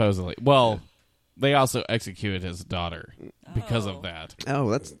 supposedly. Well, they also executed his daughter because of that. Oh,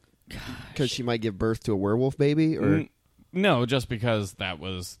 that's because she might give birth to a werewolf baby, or No, just because that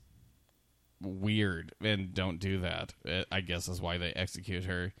was weird, and don't do that. I guess is why they execute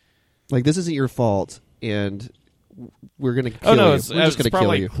her. like this isn't your fault, and we're gonna kill Oh no, you. it's, We're just it's gonna kill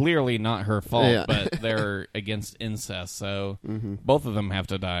probably you. clearly not her fault, Yeah. but they're against incest, so both of them have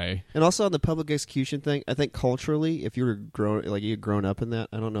to die. And also on the public execution thing, I think culturally, if you were you'd grown up in that,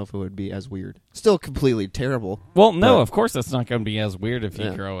 I don't know if it would be as weird. Still completely terrible. Well, no, But- of course it's not going to be as weird if you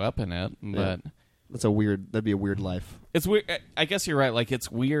Yeah. grow up in it, but That'd be a weird life. it's weird. I guess you're right. Like,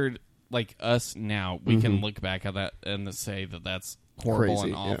 it's weird. Like us now, we can look back at that and say that that's horrible Crazy,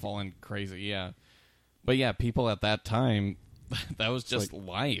 and awful and crazy. Yeah, but yeah, people at that time, that was just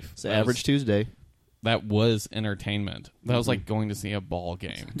life. It's average Tuesday. That was entertainment. That was like going to see a ball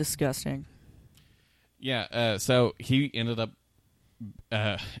game. Disgusting. Yeah. So he ended up,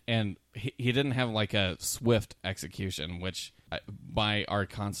 and he didn't have like a swift execution, which by our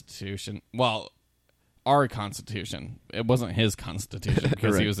Constitution, our Constitution. It wasn't his Constitution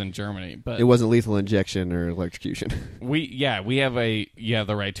because Right. he was in Germany, but It wasn't lethal injection or electrocution. we have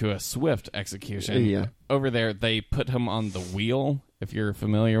the right to a swift execution. Yeah. Over there, they put him on the wheel. If you're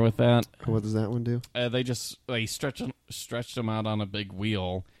familiar with that, What does that one do? they stretched him out on a big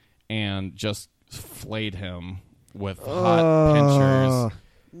wheel and just flayed him with hot pinchers.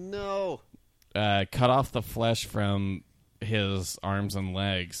 No. Cut off the flesh from his arms and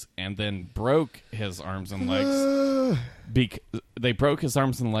legs, and then broke his arms and legs. They broke his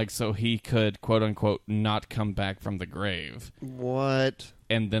arms and legs so he could, quote unquote, not come back from the grave. What?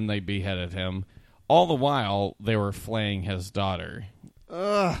 And then they beheaded him. All the while, they were flaying his daughter.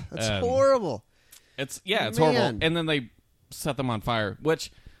 Ugh, that's Um, horrible. It's Man. horrible. And then they set them on fire.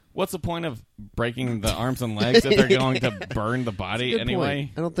 What's the point of breaking the arms and legs if they're going to burn the body Good anyway?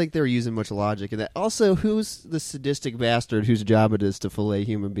 point. I don't think they were using much logic in that. Also, who's the sadistic bastard whose job it is to fillet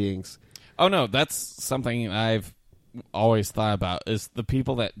human beings? Oh no, that's something I've always thought about. Is the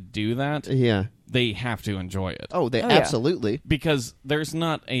people that do that, Yeah. they have to enjoy it. Oh, they Oh, yeah. absolutely. Because there's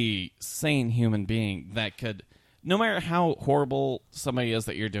not a sane human being that could, no matter how horrible somebody is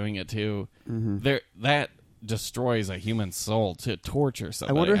that you're doing it to, that destroys a human soul to torture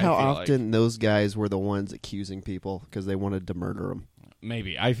somebody. I wonder how feel often those guys were the ones accusing people because they wanted to murder them.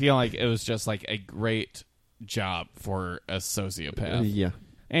 Maybe. I feel like it was just like a great job for a sociopath. Yeah.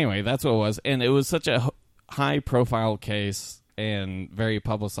 Anyway, that's what it was. And it was such a high-profile case and very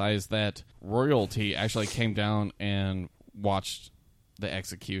publicized that royalty actually came down and watched the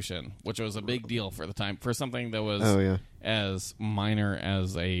execution, which was a big deal for the time, for something that was Oh, yeah. as minor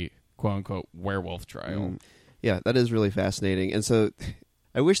as a quote-unquote werewolf trial. Yeah, that is really fascinating. And so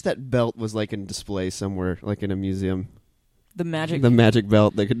I wish that belt was like in display somewhere, like in a museum. The magic, The magic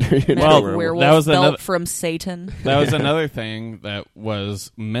belt that could turn you into magic a Well, werewolf that was belt another- from Satan. That was another thing that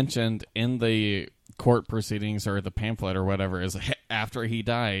was mentioned in the court proceedings or the pamphlet or whatever, is after he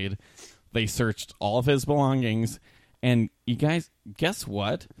died, they searched all of his belongings, and you guys, guess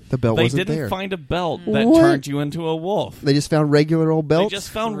what? The belt They wasn't didn't there. find a belt that What? turned you into a wolf. They just found regular old belts? They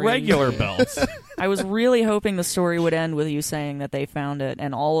just found Crazy. regular belts. I was really hoping the story would end with you saying that they found it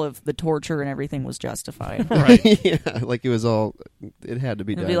and all of the torture and everything was justified. Right. Yeah, like it was all, it had to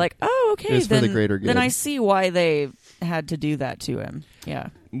be It'd done. be like, oh, okay, It was for then, the greater good. then I see why they had to do that to him. Yeah.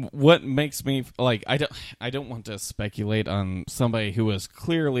 What makes me like I don't want to speculate on somebody who was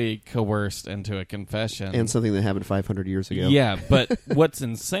clearly coerced into a confession. and something that happened 500 years ago. Yeah, but what's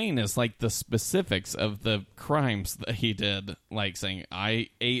insane is like the specifics of the crimes that he did, like saying I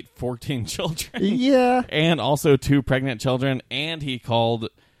ate 14 children Yeah. and also 2 pregnant children, and he called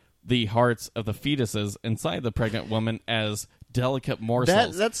the hearts of the fetuses inside the pregnant woman as delicate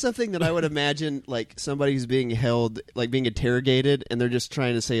morsels. That's something that I would imagine, like somebody who's being held, like being interrogated, and they're just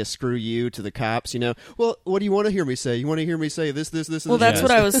trying to say a "screw you" to the cops. You know, well, what do you want to hear me say? You want to hear me say this, this, this, and Well, this? that's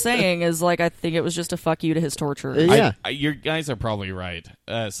what I was saying is like, I think it was just a fuck you to his torture. Yeah. Your guys are probably right.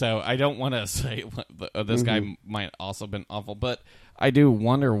 So I don't want to say this guy Mm-hmm. might also have been awful, but I do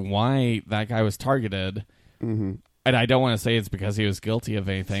wonder why that guy was targeted. Mm-hmm. And I don't want to say it's because he was guilty of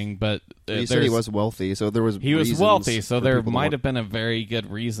anything, but You said he was wealthy, so there was he was reasons wealthy, so for there people to might want- have been a very good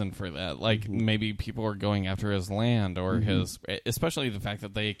reason for that. Like Mm-hmm. maybe people were going after his land or his, especially the fact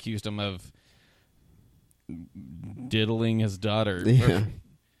that they accused him of diddling his daughter. Yeah.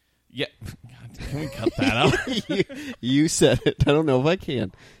 Yeah. God, can we cut that out? you said it. I don't know if I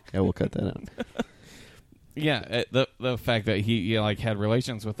can. Yeah, we'll cut that out. Yeah, the fact that he like had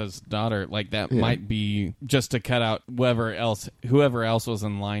relations with his daughter, like that Yeah. might be just to cut out whoever else was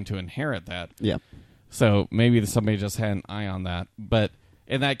in line to inherit that. Yeah. So maybe somebody just had an eye on that,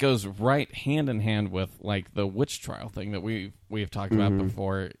 and that goes right hand in hand with like the witch trial thing that we've talked about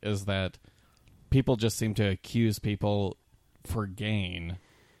before. Is that people just seem to accuse people for gain.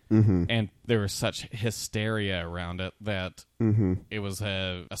 Mm-hmm. And there was such hysteria around it that Mm-hmm. it was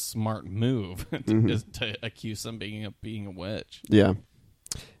a smart move to accuse them being a witch. Yeah.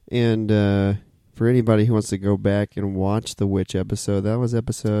 And for anybody who wants to go back and watch the witch episode, that was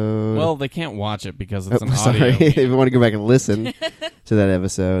episode. Well, they can't watch it because it's an sorry. audio. If you want to go back and listen to that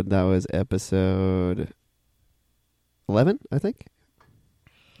episode, that was episode 11, I think.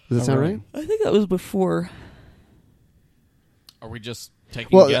 Does that sound right? I think that was before. Are we just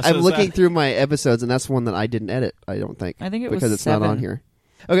taking Well, guesses? I'm looking through my episodes, and that's one that I didn't edit. I don't think. I think it was because it's 7. not on here.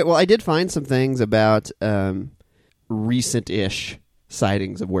 Okay, well, I did find some things about recent-ish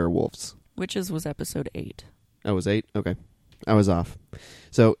sightings of werewolves. Witches was episode 8. Oh, it was 8? Okay. I was off.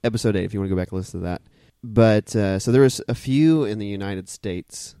 So, episode 8, if you want to go back and listen to that. But, so there was a few in the United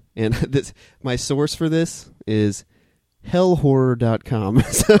States. And my source for this is hellhorror.com.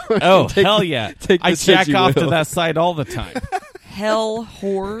 So Oh, hell yeah. take I this as jack you off will. to that site all the time. Hell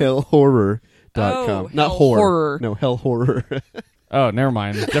horror. Hellhorror.com. Oh, Not hell horror. horror. No, hell horror. Oh, never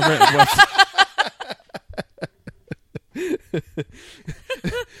mind. Different. website.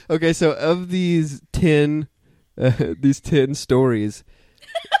 Okay, so of these 10 stories,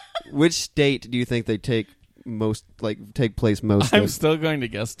 which state do you think they take place most I'm of? still going to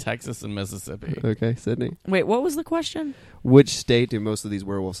guess Texas and Mississippi. Okay, Sydney. Wait, what was the question? Which state do most of these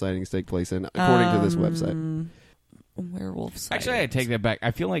werewolf sightings take place in, according to this website? Werewolf sightings. Actually, I take that back.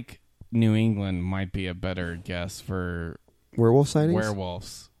 I feel like New England might be a better guess for Werewolf sightings?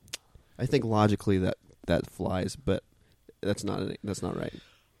 werewolves. I think logically that flies, but that's not right.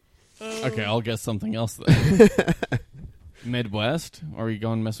 Okay, I'll guess something else then. Midwest? Or are you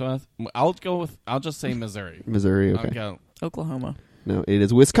going Midwest? I'll just say Missouri. Missouri, okay. I'll go. Oklahoma. No, it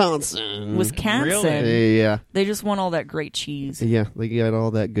is Wisconsin. Wisconsin. Really? Yeah. They just want all that great cheese. Yeah, they got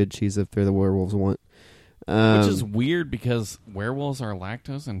all that good cheese up there the werewolves want. Which is weird because werewolves are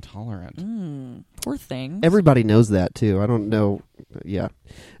lactose intolerant. Poor thing. Everybody knows that, too. I don't know. Yeah.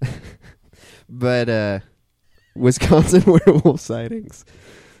 But, Wisconsin werewolf sightings.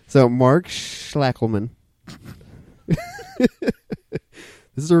 So, Mark Schlackelman.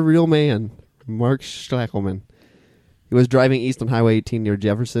 This is a real man. Mark Schlackelman. He was driving east on Highway 18 near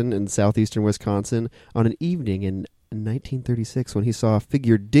Jefferson in southeastern Wisconsin on an evening in 1936 when he saw a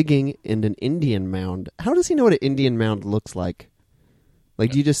figure digging in an Indian mound. How does he know what an Indian mound looks like?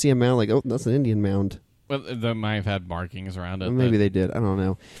 Like, do you just see a mound like, oh, that's an Indian mound? Well, they might have had markings around it. Well, maybe they did. I don't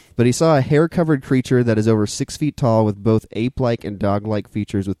know. But he saw a hair-covered creature that is over 6 feet tall with both ape-like and dog-like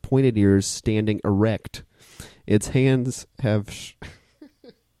features with pointed ears standing erect. Its hands have...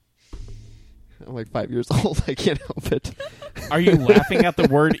 I'm like 5 years old. I can't help it. Are you laughing at the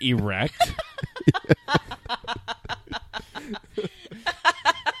word erect?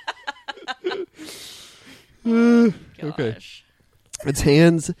 Okay. Its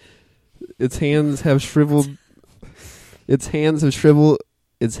hands have shriveled. Its hands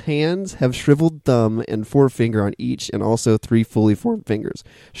have shriveled thumb and forefinger on each, and also 3 fully formed fingers.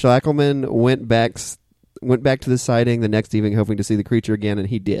 Schlackelman went back to the sighting the next evening, hoping to see the creature again, and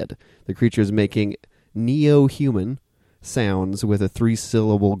he did. The creature is making neo-human sounds with a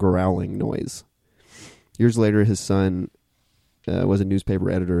 3-syllable growling noise. Years later, his son was a newspaper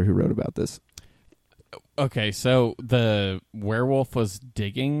editor who wrote about this. Okay, so the werewolf was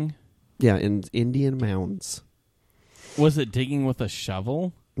digging. Yeah, in Indian mounds. Was it digging with a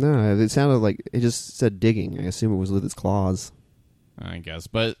shovel? No, it sounded like it just said digging. I assume it was with its claws. I guess,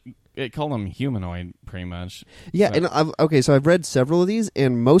 but it called him humanoid, pretty much. Yeah, So- and so I've read several of these,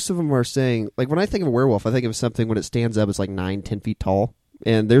 and most of them are saying, like, when I think of a werewolf, I think of something when it stands up, it's like 9-10 feet tall.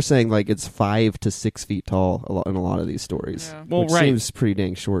 And they're saying, like, it's 5 to 6 feet tall in a lot of these stories. Yeah. Well, which right. seems pretty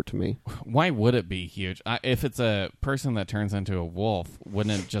dang short to me. Why would it be huge? If it's a person that turns into a wolf,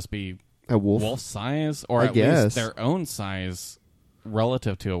 wouldn't it just be A wolf? wolf size, or I at guess. least their own size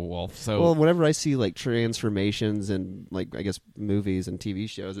relative to a wolf? So, Well, whenever I see, like, transformations in, like, I guess, movies and TV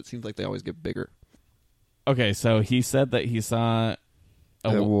shows, it seems like they always get bigger. okay, so he said that he saw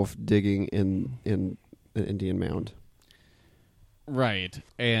A wolf digging in an Indian mound. right,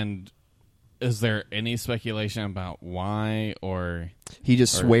 and is there any speculation about why, or He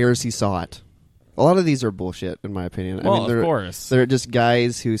just swears he saw it. A lot of these are bullshit, in my opinion. well, I mean, of course, They're just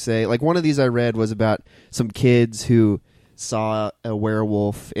guys who say, like, one of these I read was about some kids who saw a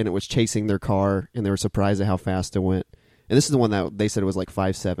werewolf and it was chasing their car, and they were surprised at how fast it went. And this is the one that they said it was like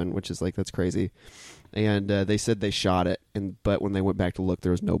 5'7", which is like, that's crazy. And they said they shot it, but when they went back to look,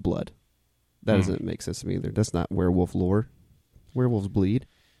 there was no blood. That doesn't make sense to me either. That's not werewolf lore. Werewolves bleed.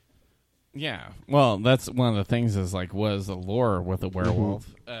 yeah. Well, that's one of the things is like, what is the lore with a werewolf?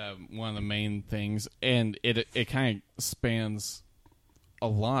 One of the main things, and it kind of spans a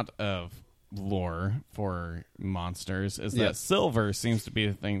lot of lore for monsters. Is Yeah. that silver seems to be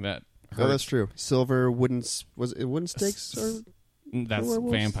the thing that hurts. Oh, that's true. Silver wooden was it wooden stakes? Or That's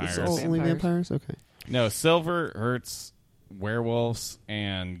werewolves? vampires. It's all only Vampires. vampires. Okay. No, silver hurts werewolves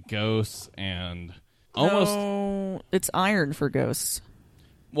and ghosts and almost. No, it's iron for ghosts.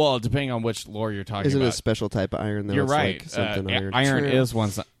 Well, depending on which lore you're talking Isn't it about. a special type of iron though? You're It's right. like something iron. iron True. is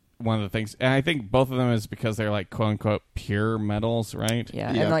one one of the things. And I think both of them is because they're like quote unquote pure metals, right?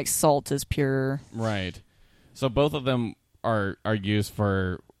 Yeah, Yeah. and like salt is pure. Right. So both of them are used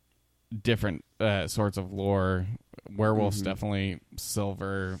for different sorts of lore. Werewolves definitely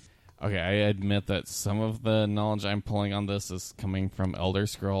silver. Okay, I admit that some of the knowledge I'm pulling on this is coming from Elder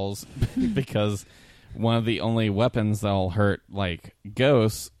Scrolls because one of the only weapons that'll hurt like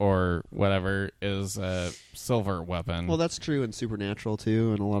ghosts or whatever is a silver weapon. Well, that's true in Supernatural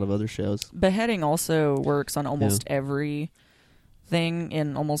too, and a lot of other shows. Beheading also works on almost every thing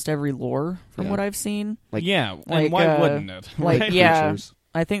in almost every lore, from Yeah. what I've seen. Like- yeah, like, and why wouldn't it? Like, Right? yeah, Creatures.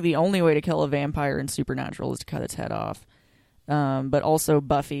 I think the only way to kill a vampire in Supernatural is to cut its head off. But also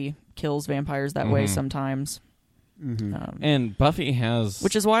Buffy kills vampires that way sometimes. And Buffy has...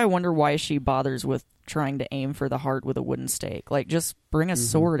 Which is why I wonder why she bothers with trying to aim for the heart with a wooden stake. Like, just bring a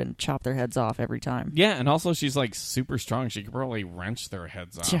sword and chop their heads off every time. Yeah, and also she's like super strong. She could probably wrench their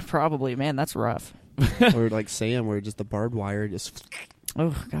heads off. Yeah, probably. Man, that's rough. Or like Sam, where just the barbed wire just.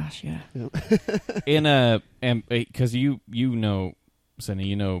 Oh, gosh, yeah. In a... and because you know, Cindy,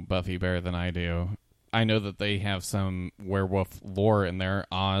 you know Buffy better than I do. I know that they have some werewolf lore in there.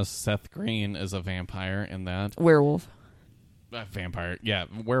 Oz, Seth Green is a vampire in that. Werewolf. Vampire, yeah,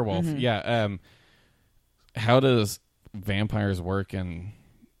 werewolf, yeah. How does vampires work in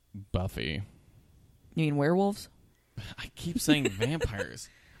Buffy? You mean werewolves? I keep saying vampires.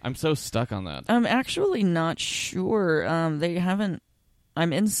 I'm so stuck on that. I'm actually not sure. They haven't.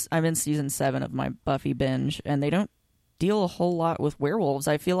 I'm in season 7 of my Buffy binge, and they don't deal a whole lot with werewolves.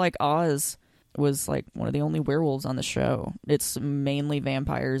 I feel like Oz was like one of the only werewolves on the show. It's mainly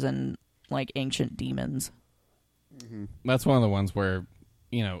vampires and like ancient demons. That's one of the ones where,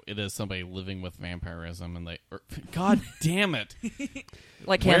 you know, it is somebody living with vampirism, and God damn it,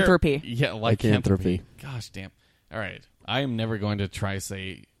 Lycanthropy. Yeah, lycanthropy. Gosh damn. All right, I am never going to try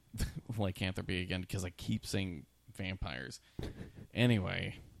say lycanthropy again because I keep saying vampires.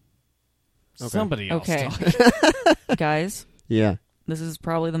 Anyway, somebody else. Okay. talk. Guys, Yeah. this is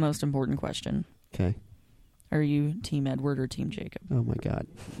probably the most important question. Okay. Are you Team Edward or Team Jacob? Oh my God.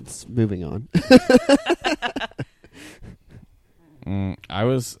 It's moving on. I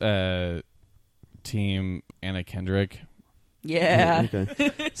was team Anna Kendrick. Yeah.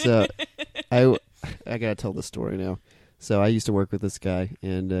 Okay. So I gotta tell the story now. So I used to work with this guy,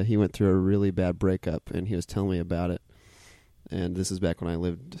 and he went through a really bad breakup, and he was telling me about it. And this is back when I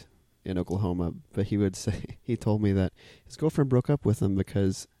lived in Oklahoma. But he would say, he told me that his girlfriend broke up with him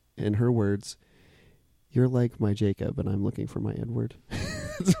because, in her words, "You're like my Jacob, and I'm looking for my Edward."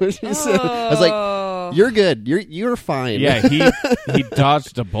 That's what she said. I was like, "You're good. You're fine." Yeah, he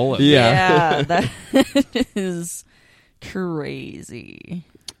dodged a bullet. Yeah, that is crazy.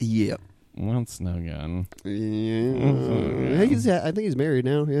 Yeah. Well, it's no gun. Yeah. I think he's married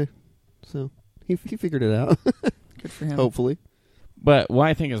now. Yeah. So he figured it out. Good for him. Hopefully. But what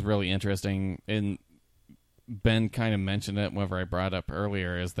I think is really interesting, and Ben kind of mentioned it whenever I brought it up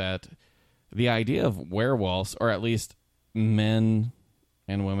earlier, is that the idea of werewolves, or at least men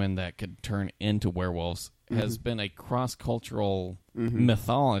and women that could turn into werewolves, has been a cross-cultural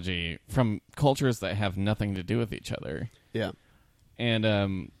mythology from cultures that have nothing to do with each other. Yeah. And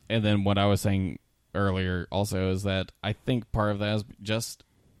then what I was saying earlier also is that I think part of that is just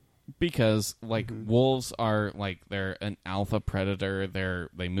because like wolves are like they're an alpha predator.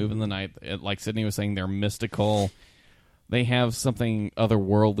 They move in the night. Like Sydney was saying, they're mystical. They have something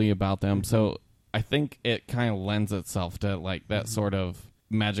otherworldly about them. So I think it kind of lends itself to like that sort of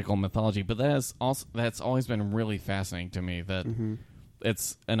magical mythology. But that's always been really fascinating to me. That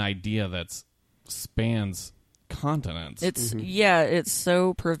it's an idea that spans continents. It's it's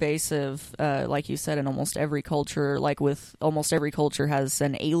so pervasive, like you said, in almost every culture. Like with almost every culture has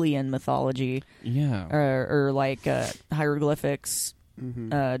an alien mythology, Yeah. or like hieroglyphics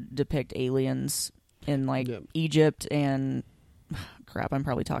depict aliens in like Egypt and crap. I'm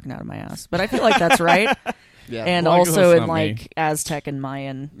probably talking out of my ass, but I feel like that's right. Yeah. And Well, also that's in not like me. Aztec and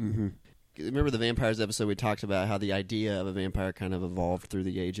Mayan. Remember the vampires episode? We talked about how the idea of a vampire kind of evolved through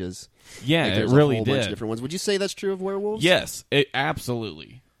the ages. Yeah, Like, it there's really a whole bunch of did. different ones. Would you say that's true of werewolves? Yes, it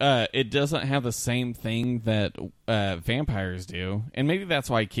absolutely. It doesn't have the same thing that vampires do, and maybe that's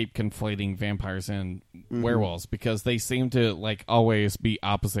why I keep conflating vampires and werewolves, because they seem to like always be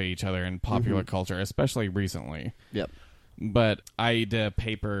opposite each other in popular culture, especially recently. Yep. But I did a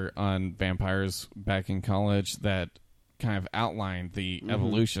paper on vampires back in college that kind of outlined the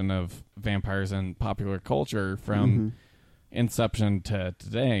evolution of vampires in popular culture from inception to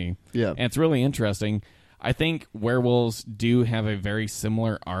today. Yeah. And it's really interesting. I think werewolves do have a very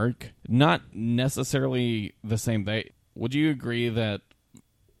similar arc. Not necessarily the same. Would you agree that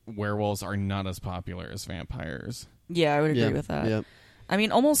werewolves are not as popular as vampires. Yeah, I would agree with that. Yeah. I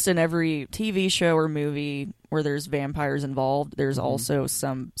mean, almost in every TV show or movie where there's vampires involved, there's also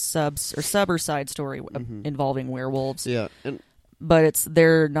some sub or side story involving werewolves. Yeah, But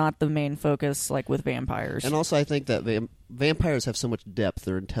they're not the main focus, like with vampires. and also I think that vampires have so much depth.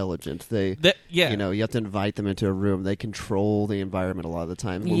 They're intelligent. You have to invite them into a room. They control the environment a lot of the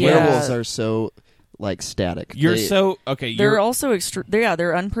time. Where Yeah. werewolves are so like static. They're also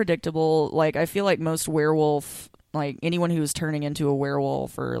they're unpredictable. Like I feel like most werewolf, like anyone who's turning into a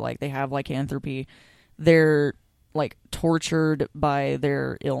werewolf or like they have lycanthropy, they're like tortured by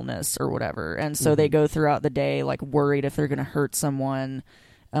their illness or whatever, and so they go throughout the day like worried if they're going to hurt someone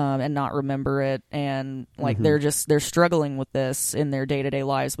and not remember it, and like they're struggling with this in their day-to-day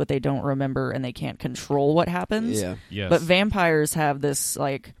lives, but they don't remember and they can't control what happens. Yeah. Yes. But vampires have this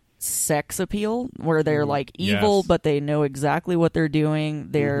like sex appeal where they're like evil, Yes. but they know exactly what they're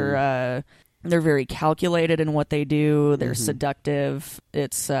doing. They're very calculated in what they do. They're seductive.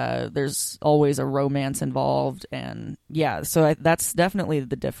 It's there's always a romance involved, and so that's definitely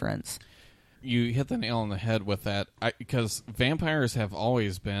the difference. You hit the nail on the head with that, because vampires have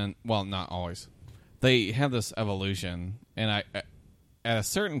always been, well, not always. They have this evolution, and at a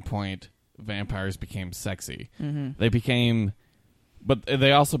certain point, vampires became sexy. They became, but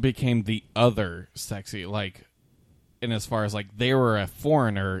they also became the other sexy, like. And as far as like they were a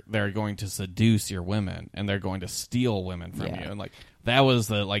foreigner, they're going to seduce your women and they're going to steal women from you, and like that was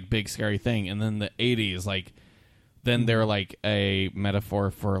the like big scary thing. And then the 80s, like then they're like a metaphor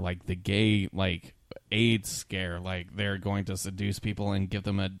for like the gay like AIDS scare, like they're going to seduce people and give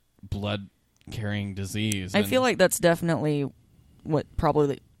them a blood carrying disease. I feel like that's definitely what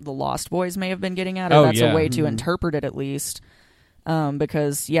probably the Lost Boys may have been getting at, or that's a way to interpret it at least,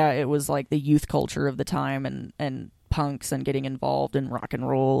 because it was like the youth culture of the time and punks and getting involved in rock and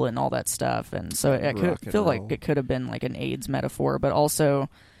roll and all that stuff, and so I feel like it could have been like an AIDS metaphor. But also,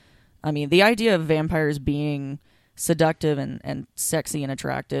 I mean, the idea of vampires being seductive and sexy and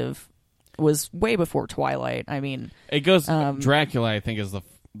attractive was way before Twilight. I mean, it goes Dracula, I think, is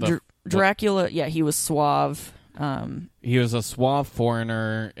the Dracula. Yeah, he was suave. He was a suave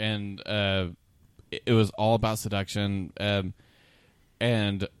foreigner, and it was all about seduction.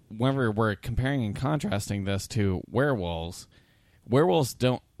 And whenever we're comparing and contrasting this to werewolves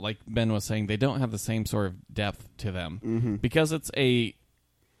don't, like Ben was saying, they don't have the same sort of depth to them. Because it's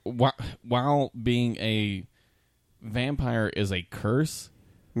while being a vampire is a curse,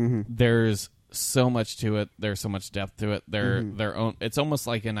 there's so much to it. There's so much depth to it. Their own. It's almost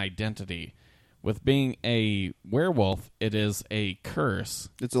like an identity. With being a werewolf, it is a curse.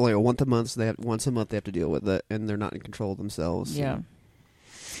 It's only once a month they have to deal with it, and they're not in control of themselves. Yeah.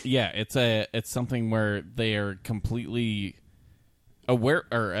 Yeah, it's something where they are completely aware,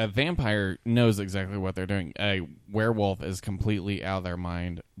 or a vampire knows exactly what they're doing. A werewolf is completely out of their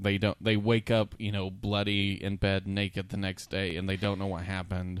mind. They wake up, bloody in bed, naked the next day, and they don't know what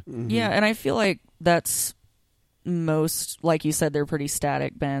happened. Yeah, and I feel like that's most, like you said, they're pretty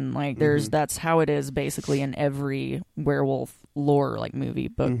static, Ben. Like that's how it is basically in every werewolf lore, like movie,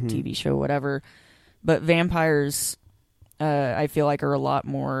 book, TV show, whatever. But vampires, I feel like, are a lot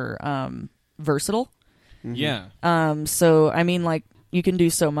more versatile. Yeah. So I mean, like, you can do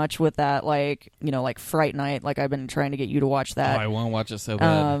so much with that, like, like Fright Night. Like, I've been trying to get you to watch that. Oh, I want to watch it so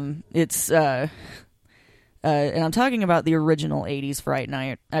bad. It's and I'm talking about the original 80s Fright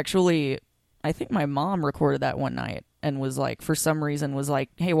Night. Actually, I think my mom recorded that one night and was like, for some reason, was like,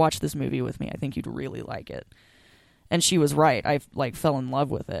 "Hey, watch this movie with me. I think you'd really like it." And she was right. I like fell in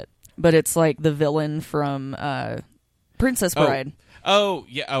love with it. But it's like the villain from Princess Bride. Oh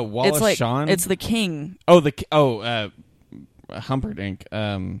yeah. Oh, Wallace It's like Shawn. it's the king. Humperdinck.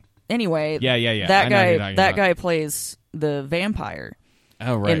 Anyway, Yeah. That guy plays the vampire.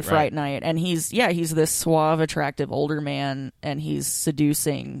 Oh, right, in Fright Night, and he's this suave, attractive older man, and he's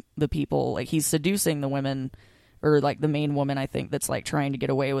seducing the people. Like, he's seducing the women, or like the main woman, I think, that's like trying to get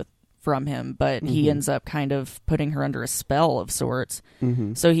away from him, but he ends up kind of putting her under a spell of sorts.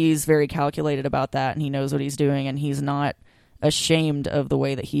 So he's very calculated about that, and he knows what he's doing, and he's not ashamed of the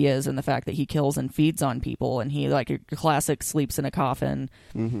way that he is and the fact that he kills and feeds on people. And he, like your classic, sleeps in a coffin,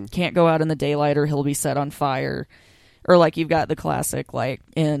 can't go out in the daylight or he'll be set on fire. Or like you've got the classic, like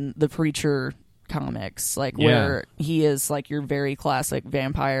in the Preacher comics, like where he is like your very classic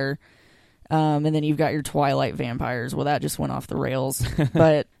vampire. And then you've got your Twilight vampires. Well, that just went off the rails.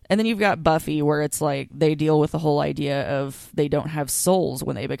 And then you've got Buffy, where it's like they deal with the whole idea of they don't have souls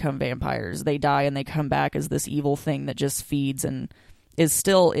when they become vampires. They die and they come back as this evil thing that just feeds and is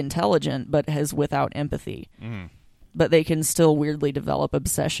still intelligent, but is without empathy. but they can still weirdly develop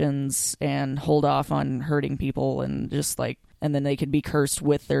obsessions and hold off on hurting people, and just like, and then they can be cursed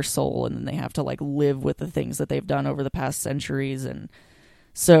with their soul, and then they have to like live with the things that they've done over the past centuries. And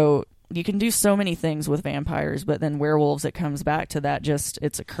so you can do so many things with vampires, but then werewolves, it comes back to that, just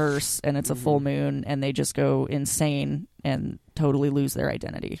it's a curse and it's a full moon, and they just go insane and totally lose their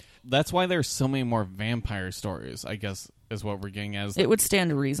identity. That's why there's so many more vampire stories, I guess, is what we're getting as. It would stand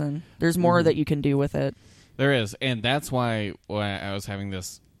to reason. There's more that you can do with it. There is, and that's why I was having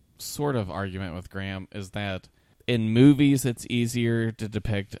this sort of argument with Graham, is that in movies it's easier to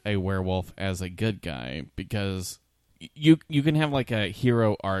depict a werewolf as a good guy, because you can have like a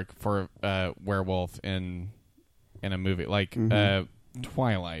hero arc for a werewolf in a movie, like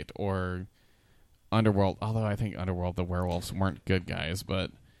Twilight or Underworld, although I think Underworld, the werewolves weren't good guys. But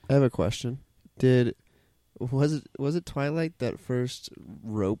I have a question. Was it Twilight that first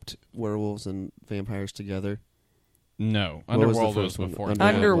roped werewolves and vampires together? no, What was the Underworld was first one? before Underworld.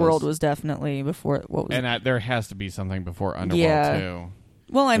 that. Underworld was definitely before. What was? And there has to be something before Underworld Yeah. too.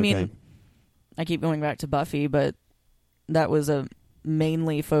 Well, I mean, Okay. I keep going back to Buffy, but that was a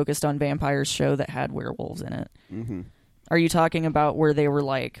mainly focused on vampires show that had werewolves in it. Mm-hmm. Are you talking about where they were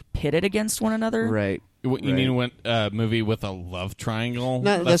like pitted against one another? Right. You Right. mean when movie with a love triangle?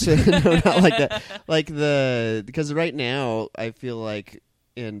 Not necessarily. No, not like that. Like because right now I feel like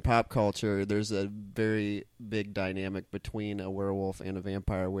in pop culture there's a very big dynamic between a werewolf and a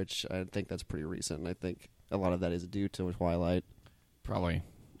vampire, which I think that's pretty recent. And I think a lot of that is due to Twilight, Probably.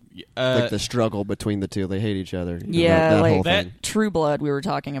 like the struggle between the two. They hate each other. You know, Yeah, that like whole that- thing. True Blood, we were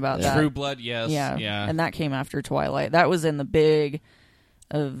talking about that. True Blood, yes. Yeah. Yeah. And that came after Twilight. That was in the big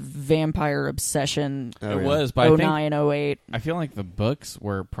vampire obsession Oh, it yeah. was, but I think 09, 08. I feel like the books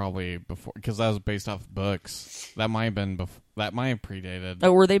were probably before, because that was based off books. That might have been that might have predated.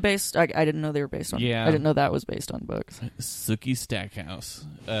 Oh, were they based? I didn't know they were based on. Yeah. I didn't know that was based on books. Sookie Stackhouse.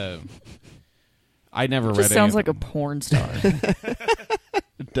 I never read. Just any sounds of like a them. porn star.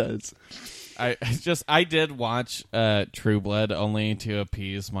 It does. I did watch True Blood only to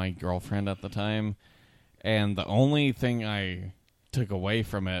appease my girlfriend at the time, and the only thing I took away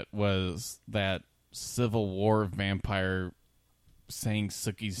from it was that Civil War vampire saying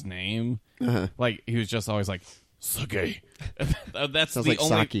Sookie's name. Uh-huh. Like he was just always like Sookie. That's Sounds the like only.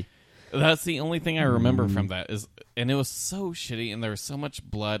 Saki. That's the only thing I remember from that and it was so shitty, and there was so much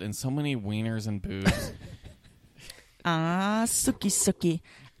blood and so many wieners and boobs. Sookie.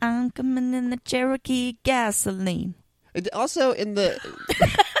 I'm coming in the Cherokee gasoline. And also in the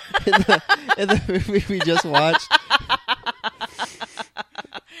in the movie we just watched.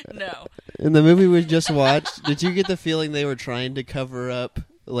 No. In the movie we just watched, did you get the feeling they were trying to cover up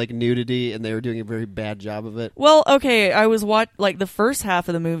like nudity and they were doing a very bad job of it? Well, okay, I was like the first half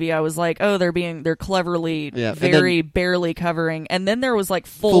of the movie. I was like, oh, they're cleverly, Yeah, and very barely covering, and then there was like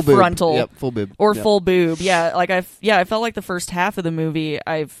full boob. frontal, Yep, full boob. or Yep. full boob. Yeah, like I felt like the first half of the movie,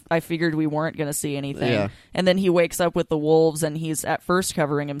 I figured we weren't going to see anything, Yeah. and then he wakes up with the wolves, and he's at first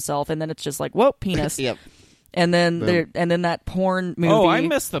covering himself, and then it's just like, whoa, penis, Yep. and then Boom. then that porn movie. Oh, I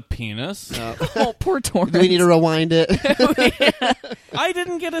missed the penis. Oh, poor Torrance. Do we need to rewind it? I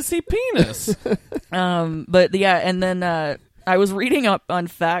didn't get to see penis. But yeah, and then I was reading up on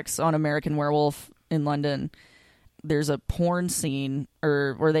facts on American Werewolf in London. There's a porn scene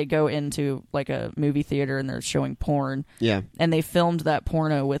or where they go into like a movie theater and they're showing porn, Yeah. and they filmed that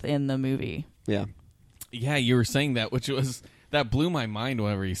porno within the movie. Yeah. Yeah, you were saying that, that blew my mind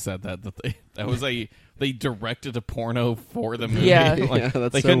whenever you said that they directed a porno for the movie. Yeah. Like, Yeah,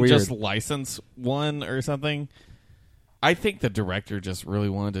 that's they so couldn't weird. just license one or something. I think the director just really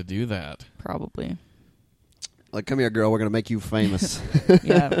wanted to do that. Probably. Like, come here, girl. We're gonna make you famous.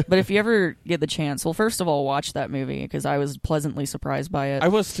 Yeah. But if you ever get the chance, well, first of all, watch that movie because I was pleasantly surprised by it. I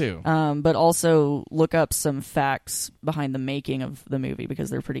was too. But also look up some facts behind the making of the movie because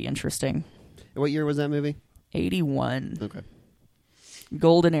they're pretty interesting. What year was that movie? 81. Okay.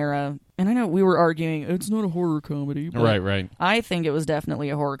 Golden era. And I know we were arguing it's not a horror comedy, but Right. I think it was definitely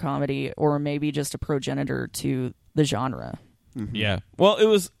a horror comedy or maybe just a progenitor to the genre. Mm-hmm. Yeah. Well, it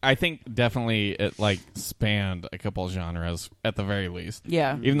was, I think, definitely it like spanned a couple genres at the very least.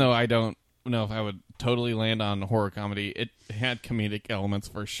 Yeah. Even though I don't know if I would totally land on horror comedy, it had comedic elements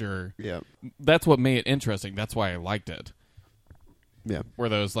for sure. Yeah. That's what made it interesting. That's why I liked it. Yeah. Were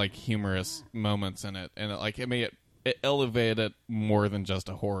those like humorous moments in it, and it elevated it more than just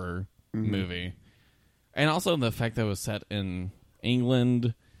a horror movie. And also the fact that it was set in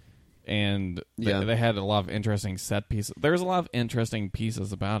England, and they had a lot of interesting set pieces. There was a lot of interesting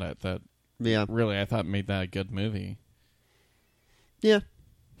pieces about it that Yeah. really I thought made that a good movie. Yeah.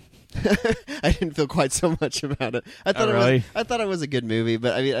 I didn't feel quite so much about it. I thought really? I thought it was a good movie,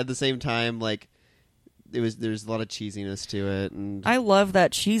 but I mean, at the same time, like there's a lot of cheesiness to it, and I love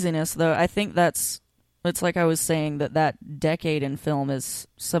that cheesiness, though. I think it's like I was saying that decade in film is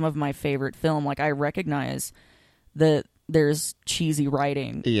some of my favorite film. Like, I recognize that there's cheesy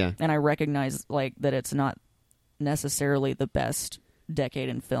writing, yeah, and I recognize like that it's not necessarily the best decade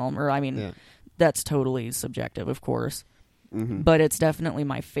in film, or I mean, yeah. that's totally subjective, of course, Mm-hmm. but it's definitely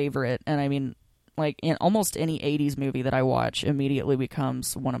my favorite. And I mean, like, in almost any 80s movie that I watch immediately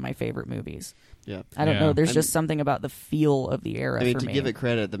becomes one of my favorite movies. Yeah. I don't Yeah. know. There's And- just something about the feel of the era I mean, for to me. give it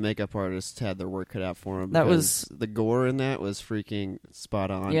credit, the makeup artists had their work cut out for them. That was- the gore in that was freaking spot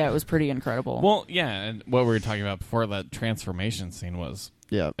on. Yeah, it was pretty incredible. Well, yeah, and what we were talking about before, that transformation scene was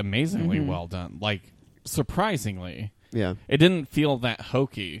yeah, amazingly Mhm. well done. Like, surprisingly. yeah. It didn't feel that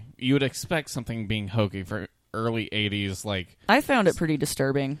hokey. You would expect something being hokey for early 80s, like, I found it pretty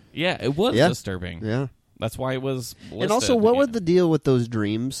disturbing. yeah, it was Yeah. disturbing. Yeah. That's why it was listed. And also, what was the deal with those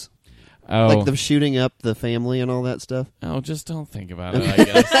dreams? Oh, Like the shooting up the family and all that stuff? oh, just don't think about it, I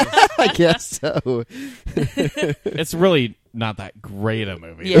guess. I guess so. It's really not that great a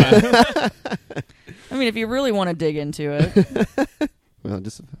movie. Yeah. I mean, if you really want to dig into it, Well,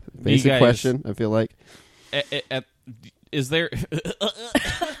 just a basic guys- question, I feel like. Is there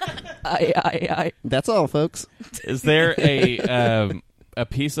That's all, folks. is there a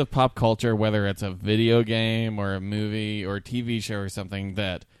piece of pop culture, whether it's a video game or a movie or a TV show or something,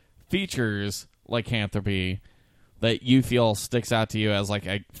 that features lycanthropy that you feel sticks out to you as like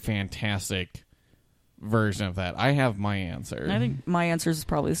a fantastic version of that? I have my answer. I think my answer is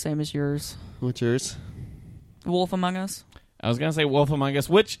probably the same as yours. What's yours? Wolf Among Us. I was gonna say Wolf Among Us,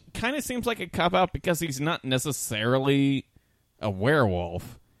 which kind of seems like a cop out because he's not necessarily a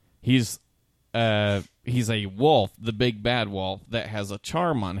werewolf. He's a wolf, the big bad wolf that has a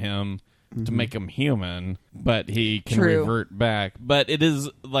charm on him to make him human, but he can True. revert back. But it is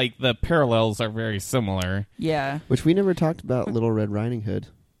like the parallels are very similar. Yeah. Which we never talked about Little Red Riding Hood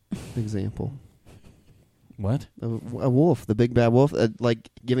example. What? A wolf, the big bad wolf, like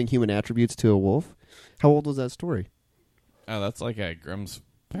giving human attributes to a wolf. How old was that story? Oh, that's like a Grimm's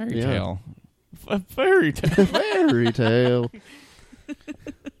fairy Yeah. tale. A fairy tale. Fairy tale.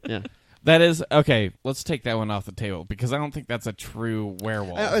 Yeah. That is okay. Let's take that one off the table because I don't think that's a true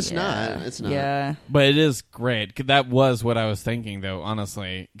werewolf. It's Yeah. not. It's not. Yeah. But it is great. That was what I was thinking, though,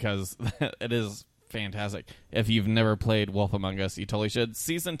 honestly, because it is fantastic. If you've never played Wolf Among Us, you totally should.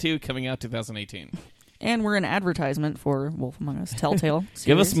 Season 2 coming out 2018. And we're an advertisement for Wolf Among Us. Telltale.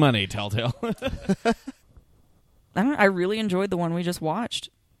 Give us series. money, Telltale. I really enjoyed the one we just watched.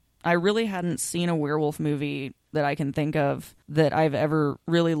 I really hadn't seen a werewolf movie that I can think of that I've ever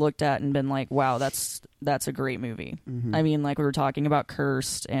really looked at and been like, wow, that's a great movie. Mm-hmm. I mean, like we were talking about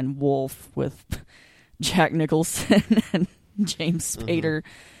Cursed and Wolf with Jack Nicholson and James Spader.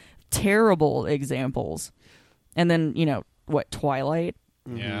 Terrible examples. And then, Twilight?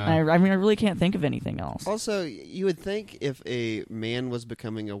 Yeah. I mean, I really can't think of anything else. Also, you would think if a man was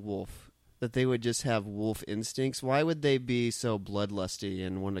becoming a wolf, that they would just have wolf instincts. Why would they be so bloodlusty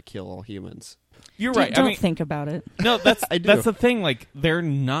and want to kill all humans? You're right. Don't I mean, think about it. no, that's I do. that's the thing. Like, they're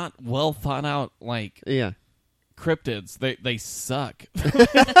not well thought out, like, Yeah. cryptids. They suck.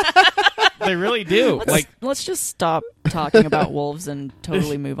 They really do. Let's just stop talking about wolves and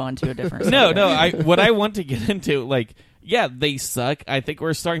totally move on to a different No, subject. no. What I want to get into, like, yeah, they suck. I think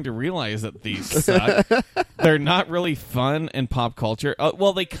we're starting to realize that these suck. They're not really fun in pop culture.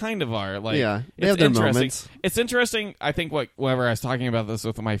 Well, they kind of are. Like, Yeah, they it's have their interesting. moments. It's interesting. I think whenever I was talking about this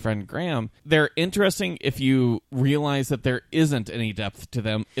with my friend Graham, they're interesting if you realize that there isn't any depth to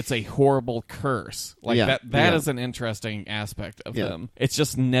them. It's a horrible curse. Like Yeah, that yeah. is an interesting aspect of Yeah. them. It's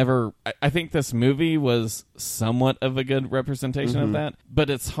just never. I think this movie was somewhat of a good representation Mm-hmm. of that, but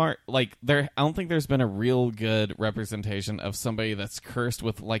it's hard. Like I don't think there's been a real good representation of somebody that's cursed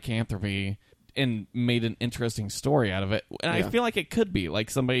with lycanthropy and made an interesting story out of it. And I Yeah. feel like it could be like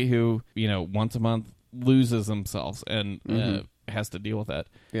somebody who, once a month loses themselves and has to deal with that.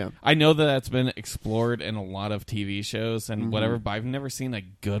 Yeah. I know that that's been explored in a lot of TV shows and Mm-hmm. whatever, but I've never seen a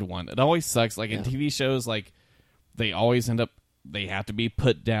good one. It always sucks. Like in TV shows, like they always end up, they have to be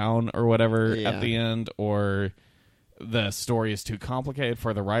put down or whatever Yeah. at the end, or the story is too complicated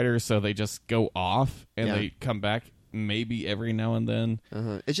for the writers, so they just go off and Yeah. they come back maybe every now and then.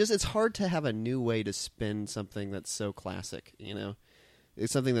 It's hard to have a new way to spin something that's so classic,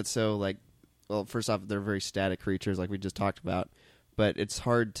 It's something that's so, like, well, first off, they're very static creatures like we just talked about, but it's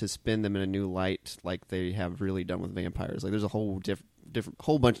hard to spin them in a new light like they have really done with vampires. Like, there's a whole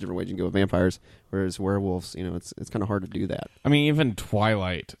whole bunch of different ways you can go with vampires. Whereas werewolves, it's kind of hard to do that. I mean, even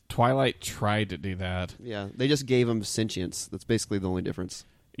Twilight tried to do that. Yeah, they just gave them sentience. That's basically the only difference.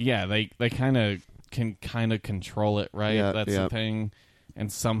 Yeah, they kind of can control it, right? Yeah, That's the thing.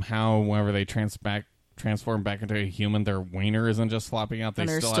 And somehow, whenever they transform back into a human, their wiener isn't just flopping out.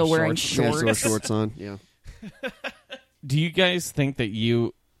 They're still have wearing shorts. Yeah, still have shorts on. Yeah. Do you guys think that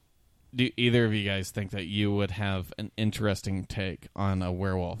do either of you guys think that you would have an interesting take on a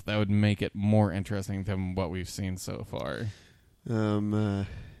werewolf that would make it more interesting than what we've seen so far? No.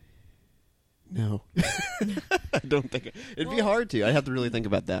 I don't think it'd be hard to. I'd have to really think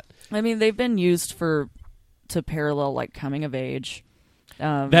about that. I mean, they've been used to parallel like coming of age.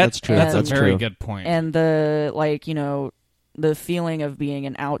 That's true. That's a very good point. And the the feeling of being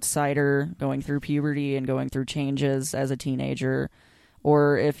an outsider, going through puberty and going through changes as a teenager.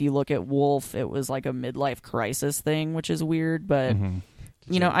 Or if you look at Wolf, it was like a midlife crisis thing, which is weird. But,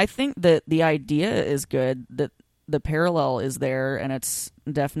 I think that the idea is good, that the parallel is there, and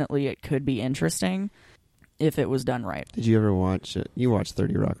it could be interesting if it was done right. Did you ever watch it? You watched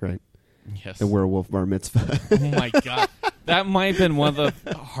 30 Rock, right? Yes. The werewolf bar mitzvah. Oh, my God. That might have been one of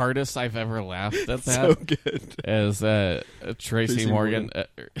the hardest I've ever laughed at that. So good. As Tracy Morgan.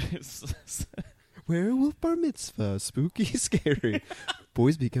 Werewolf bar mitzvah, spooky, scary.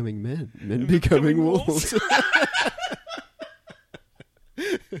 Boys becoming men, men becoming wolves.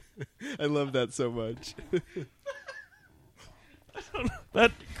 I love that so much.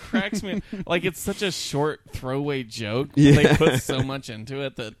 That cracks me. Like, it's such a short throwaway joke. Yeah. They put so much into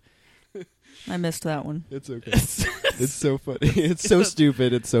it that... I missed that one. It's okay. It's so funny. It's so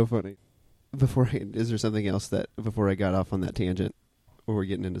stupid. It's so funny. Is there something else before I got off on that tangent, or we're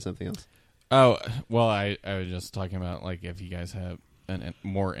getting into something else? Oh, well, I was just talking about, like, if you guys have a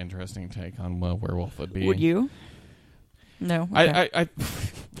more interesting take on what a werewolf would be. Would you? No. Okay.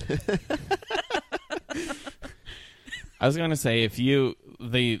 I was going to say, if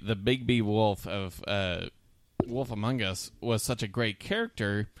the Big B Wolf of Wolf Among Us was such a great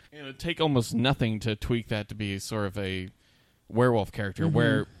character, it would take almost nothing to tweak that to be sort of a werewolf character,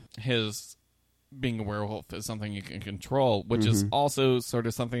 where his being a werewolf is something you can control, which is also sort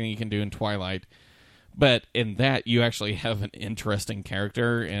of something that you can do in Twilight. But in that, you actually have an interesting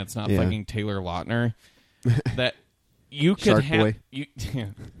character, and it's not fucking Taylor Lautner. That you could Shark have... Boy.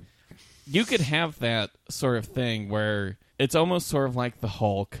 You could have that sort of thing where it's almost sort of like the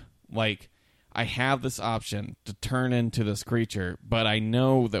Hulk. Like, I have this option to turn into this creature, but I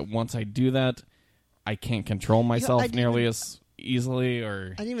know that once I do that, I can't control myself nearly as easily.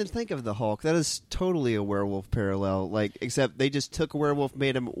 Or I didn't even think of the Hulk. That is totally a werewolf parallel. Like, except they just took a werewolf,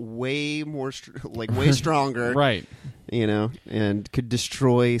 made him way more, way stronger, right? And could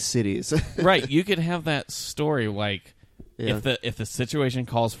destroy cities. Right. You could have that story like. Yeah. If the situation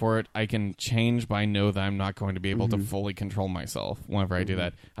calls for it, I can change, but I know that I'm not going to be able to fully control myself whenever I do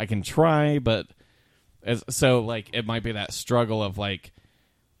that. I can try, but it might be that struggle of like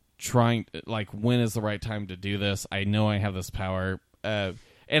trying, like, when is the right time to do this? I know I have this power, and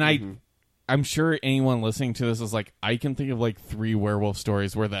I'm sure anyone listening to this is like, I can think of like 3 werewolf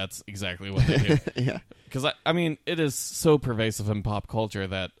stories where that's exactly what they do. Yeah. Because I mean, it is so pervasive in pop culture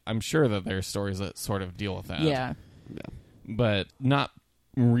that I'm sure that there's stories that sort of deal with that. Yeah. But not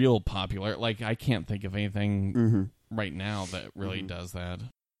real popular. Like, I can't think of anything right now that really does that.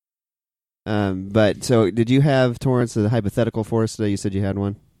 But so, did you have, Torrance, a hypothetical for us today? You said you had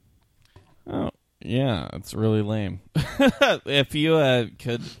one. Oh, yeah, it's really lame. If you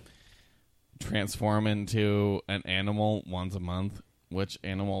could transform into an animal once a month, which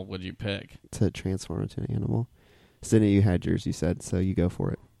animal would you pick? To transform into an animal. Sydney, you had yours, you said, so you go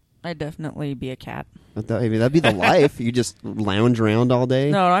for it. I'd definitely be a cat. That'd be the life. You just lounge around all day.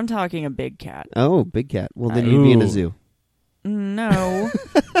 No, I'm talking a big cat. Oh, big cat. Well, then you'd be in a zoo. No.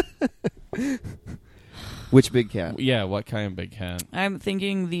 Which big cat? Yeah, what kind of big cat? I'm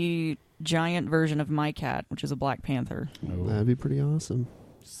thinking the giant version of my cat, which is a Black Panther. That'd be pretty awesome.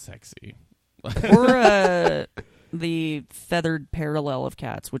 Sexy. Or the feathered parallel of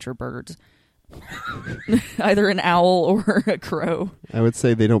cats, which are birds. Either an owl or a crow. I would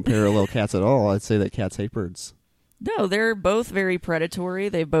say they don't parallel cats at all. I'd say that cats hate birds. No, they're both very predatory.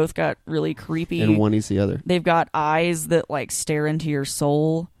 They've both got really creepy... And one eats the other. They've got eyes that, like, stare into your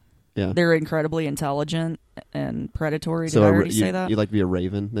soul. Yeah. They're incredibly intelligent and predatory. Did So I already say that? You'd like to be a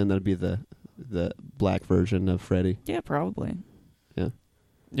raven? Then that'd be the black version of Freddy. Yeah, probably. Yeah.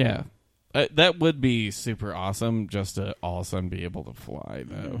 Yeah. That would be super awesome, just to all of a sudden be able to fly,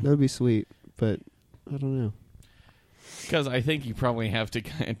 though. That would be sweet, but I don't know. Because I think you probably have to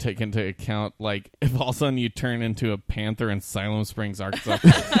kind of take into account, like, if all of a sudden you turn into a panther in Siloam Springs, Arkansas,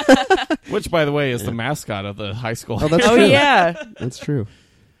 which, by the way, is the mascot of the high school. Oh, that's Oh true. yeah, That's true.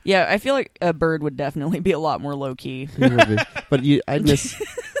 yeah. I feel like a bird would definitely be a lot more low key. It would be. But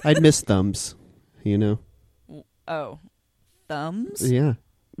I'd miss thumbs. You know. Oh, thumbs. Yeah.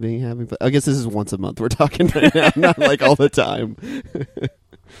 Having fun. I guess this is once a month we're talking right now, not like all the time.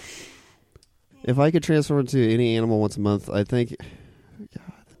 If I could transform into any animal once a month, I think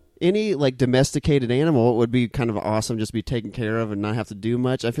any like domesticated animal would be kind of awesome, just be taken care of and not have to do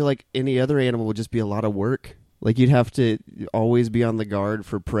much. I feel like any other animal would just be a lot of work. Like you'd have to always be on the guard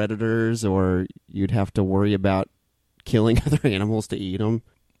for predators, or you'd have to worry about killing other animals to eat them.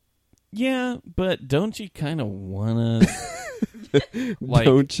 Yeah, but don't you kind of want to, like,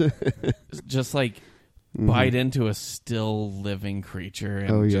 Don't you? just like bite into a still living creature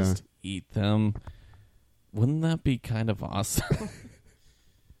and Oh, yeah. just eat them? Wouldn't that be kind of awesome?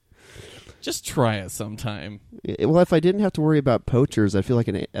 Just try it sometime. Well, if I didn't have to worry about poachers, I feel like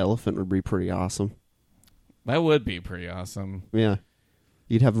an elephant would be pretty awesome. That would be pretty awesome. Yeah.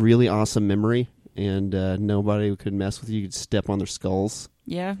 You'd have really awesome memory, and nobody could mess with you. You'd step on their skulls.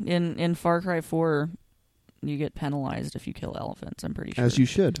 Yeah, in Far Cry 4, you get penalized if you kill elephants. I'm pretty sure. As you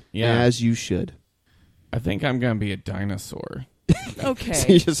should. Yeah. As you should. I think I'm going to be a dinosaur. Okay. So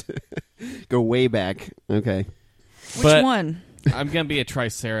you just go way back. Okay. Which but- one? I'm going to be a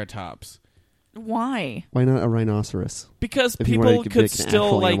triceratops. Why? Why not a rhinoceros? Because If you wanted people to could pick an still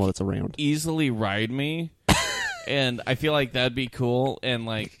actual like animal that's around. easily ride me, and I feel like that'd be cool. And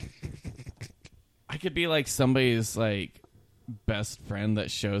like, I could be like somebody's like best friend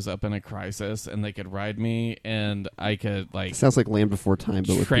that shows up in a crisis, and they could ride me, and I could like Sounds like Land Before Time,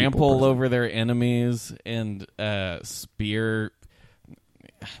 but with trample people. over their enemies and spear.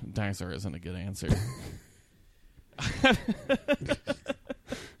 Dinosaur isn't a good answer.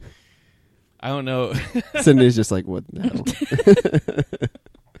 I don't know. Sydney's just like, what the hell?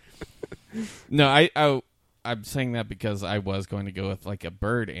 No, I'm saying that because I was going to go with like a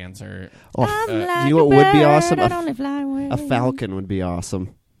bird answer. Oh, like you know what would be awesome? I only fly away. A falcon would be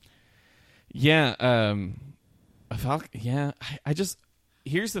awesome. Yeah, a falcon. Yeah, I just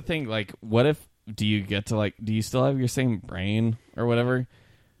here's the thing. Like, what if do you get to like? Do you still have your same brain or whatever?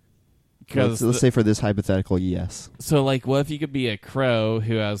 Because Let's say for this hypothetical, yes. so like, what if you could be a crow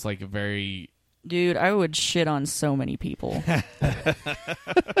who has like a very Dude, I would shit on so many people.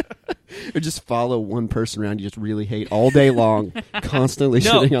 Or just follow one person around you just really hate all day long, constantly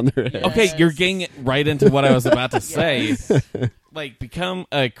No. shitting on their head. Okay, Yes. you're getting right into what I was about to say. Like, become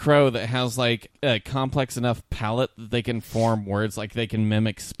a crow that has, like, a complex enough palate that they can form words, like they can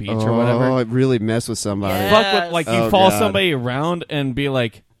mimic speech or whatever. Oh, it really messed with somebody. Yeah. Fuck with, like, you Oh, follow God. somebody around and be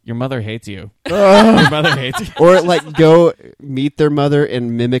like, your mother hates you. Your mother hates you. Or like go meet their mother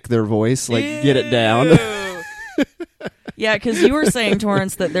and mimic their voice, like get it down. Yeah, because you were saying,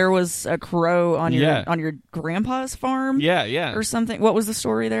 Torrance, that there was a crow on your Yeah. on your grandpa's farm Yeah, yeah. or something. What was the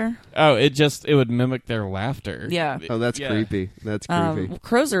story there? Oh, it would mimic their laughter. Yeah. Oh, that's Yeah. creepy. That's creepy.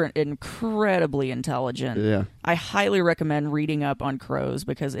 Crows are incredibly intelligent. Yeah. I highly recommend reading up on crows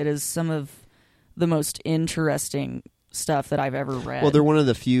because it is some of the most interesting stuff that I've ever read. Well, they're one of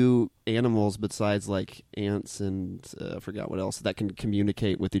the few animals besides like ants and I forgot what else that can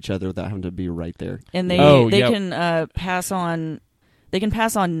communicate with each other without having to be right there. and they yeah. can pass on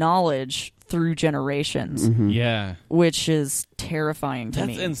knowledge through generations, Yeah. which is terrifying to That's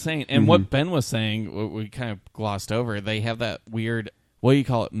me. insane. And what Ben was saying, what we kind of glossed over, they have that weird, what do you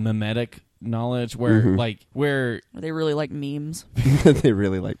call it, mimetic knowledge where They really like memes. They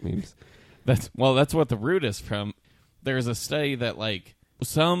really like memes. that's what the root is from. There's a study that like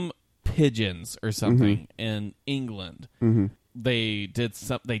some pigeons or something in England, they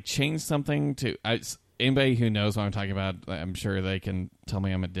changed something to anybody who knows what I'm talking about. I'm sure they can tell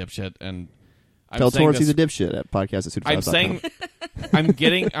me I'm a dipshit. And Tell Torrance he's a dipshit at podcast@suitfiles.com. I'm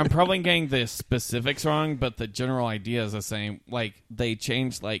saying I'm probably getting the specifics wrong, but the general idea is the same. Like they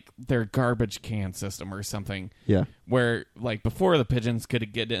changed like their garbage can system or something. Yeah. Where like before the pigeons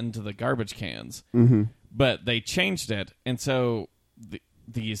could get into the garbage cans, but they changed it, and so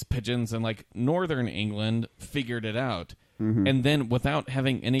these pigeons in like northern England figured it out, and then without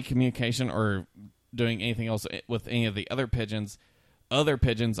having any communication or doing anything else with any of the other pigeons on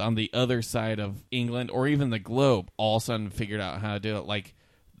the other side of England or even the globe all of a sudden figured out how to do it. Like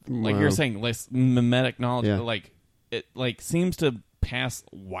you're saying, less mimetic knowledge, Yeah. like it like seems to pass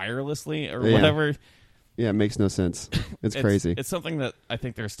wirelessly or Yeah. whatever. Yeah, it makes no sense. It's crazy. It's something that I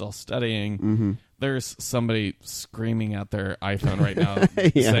think they're still studying, there's somebody screaming at their iPhone right now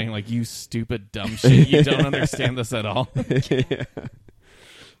Yeah. saying, like, you stupid dumb shit. You don't understand this at all. Yeah.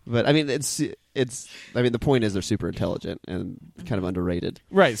 But I mean, the point is they're super intelligent and kind of underrated.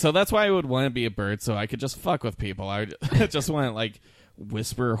 Right, so that's why I would want to be a bird, so I could just fuck with people. I would just want to, like,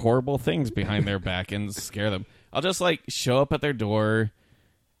 whisper horrible things behind their back and scare them. I'll just, like, show up at their door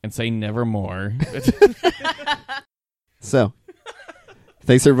and say nevermore. So,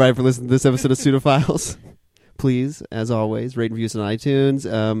 thanks everybody for listening to this episode of Pseudophiles. Please, as always, rate and review us on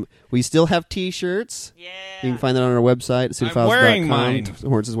iTunes. We still have T-shirts. Yeah. You can find that on our website, pseudophiles.com. I'm wearing mine.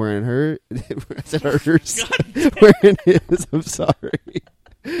 Horns is wearing her. I said hers. Wearing his. I'm sorry.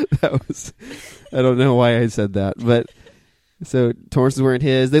 That was. I don't know why I said that, but so Torrance is wearing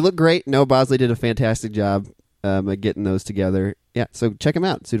his. They look great. Noah Bosley did a fantastic job at getting those together. Yeah, so check them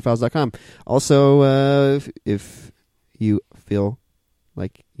out. Pseudophiles.com. Also, if you feel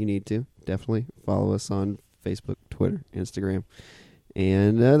like you need to, definitely follow us on Facebook, Twitter, Instagram.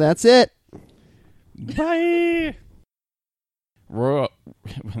 And that's it. Bye.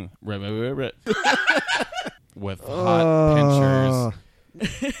 With hot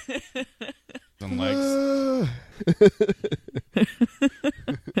pinchers and legs.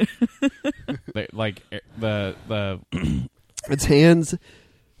 Like the Its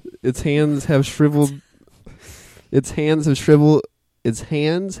hands have shriveled. Its hands have shriveled. Its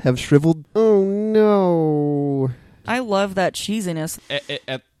hands have shriveled. Oh no! I love that cheesiness.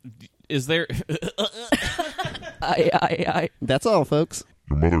 is there I. That's all, folks.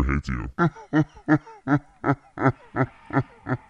 Your mother hates you.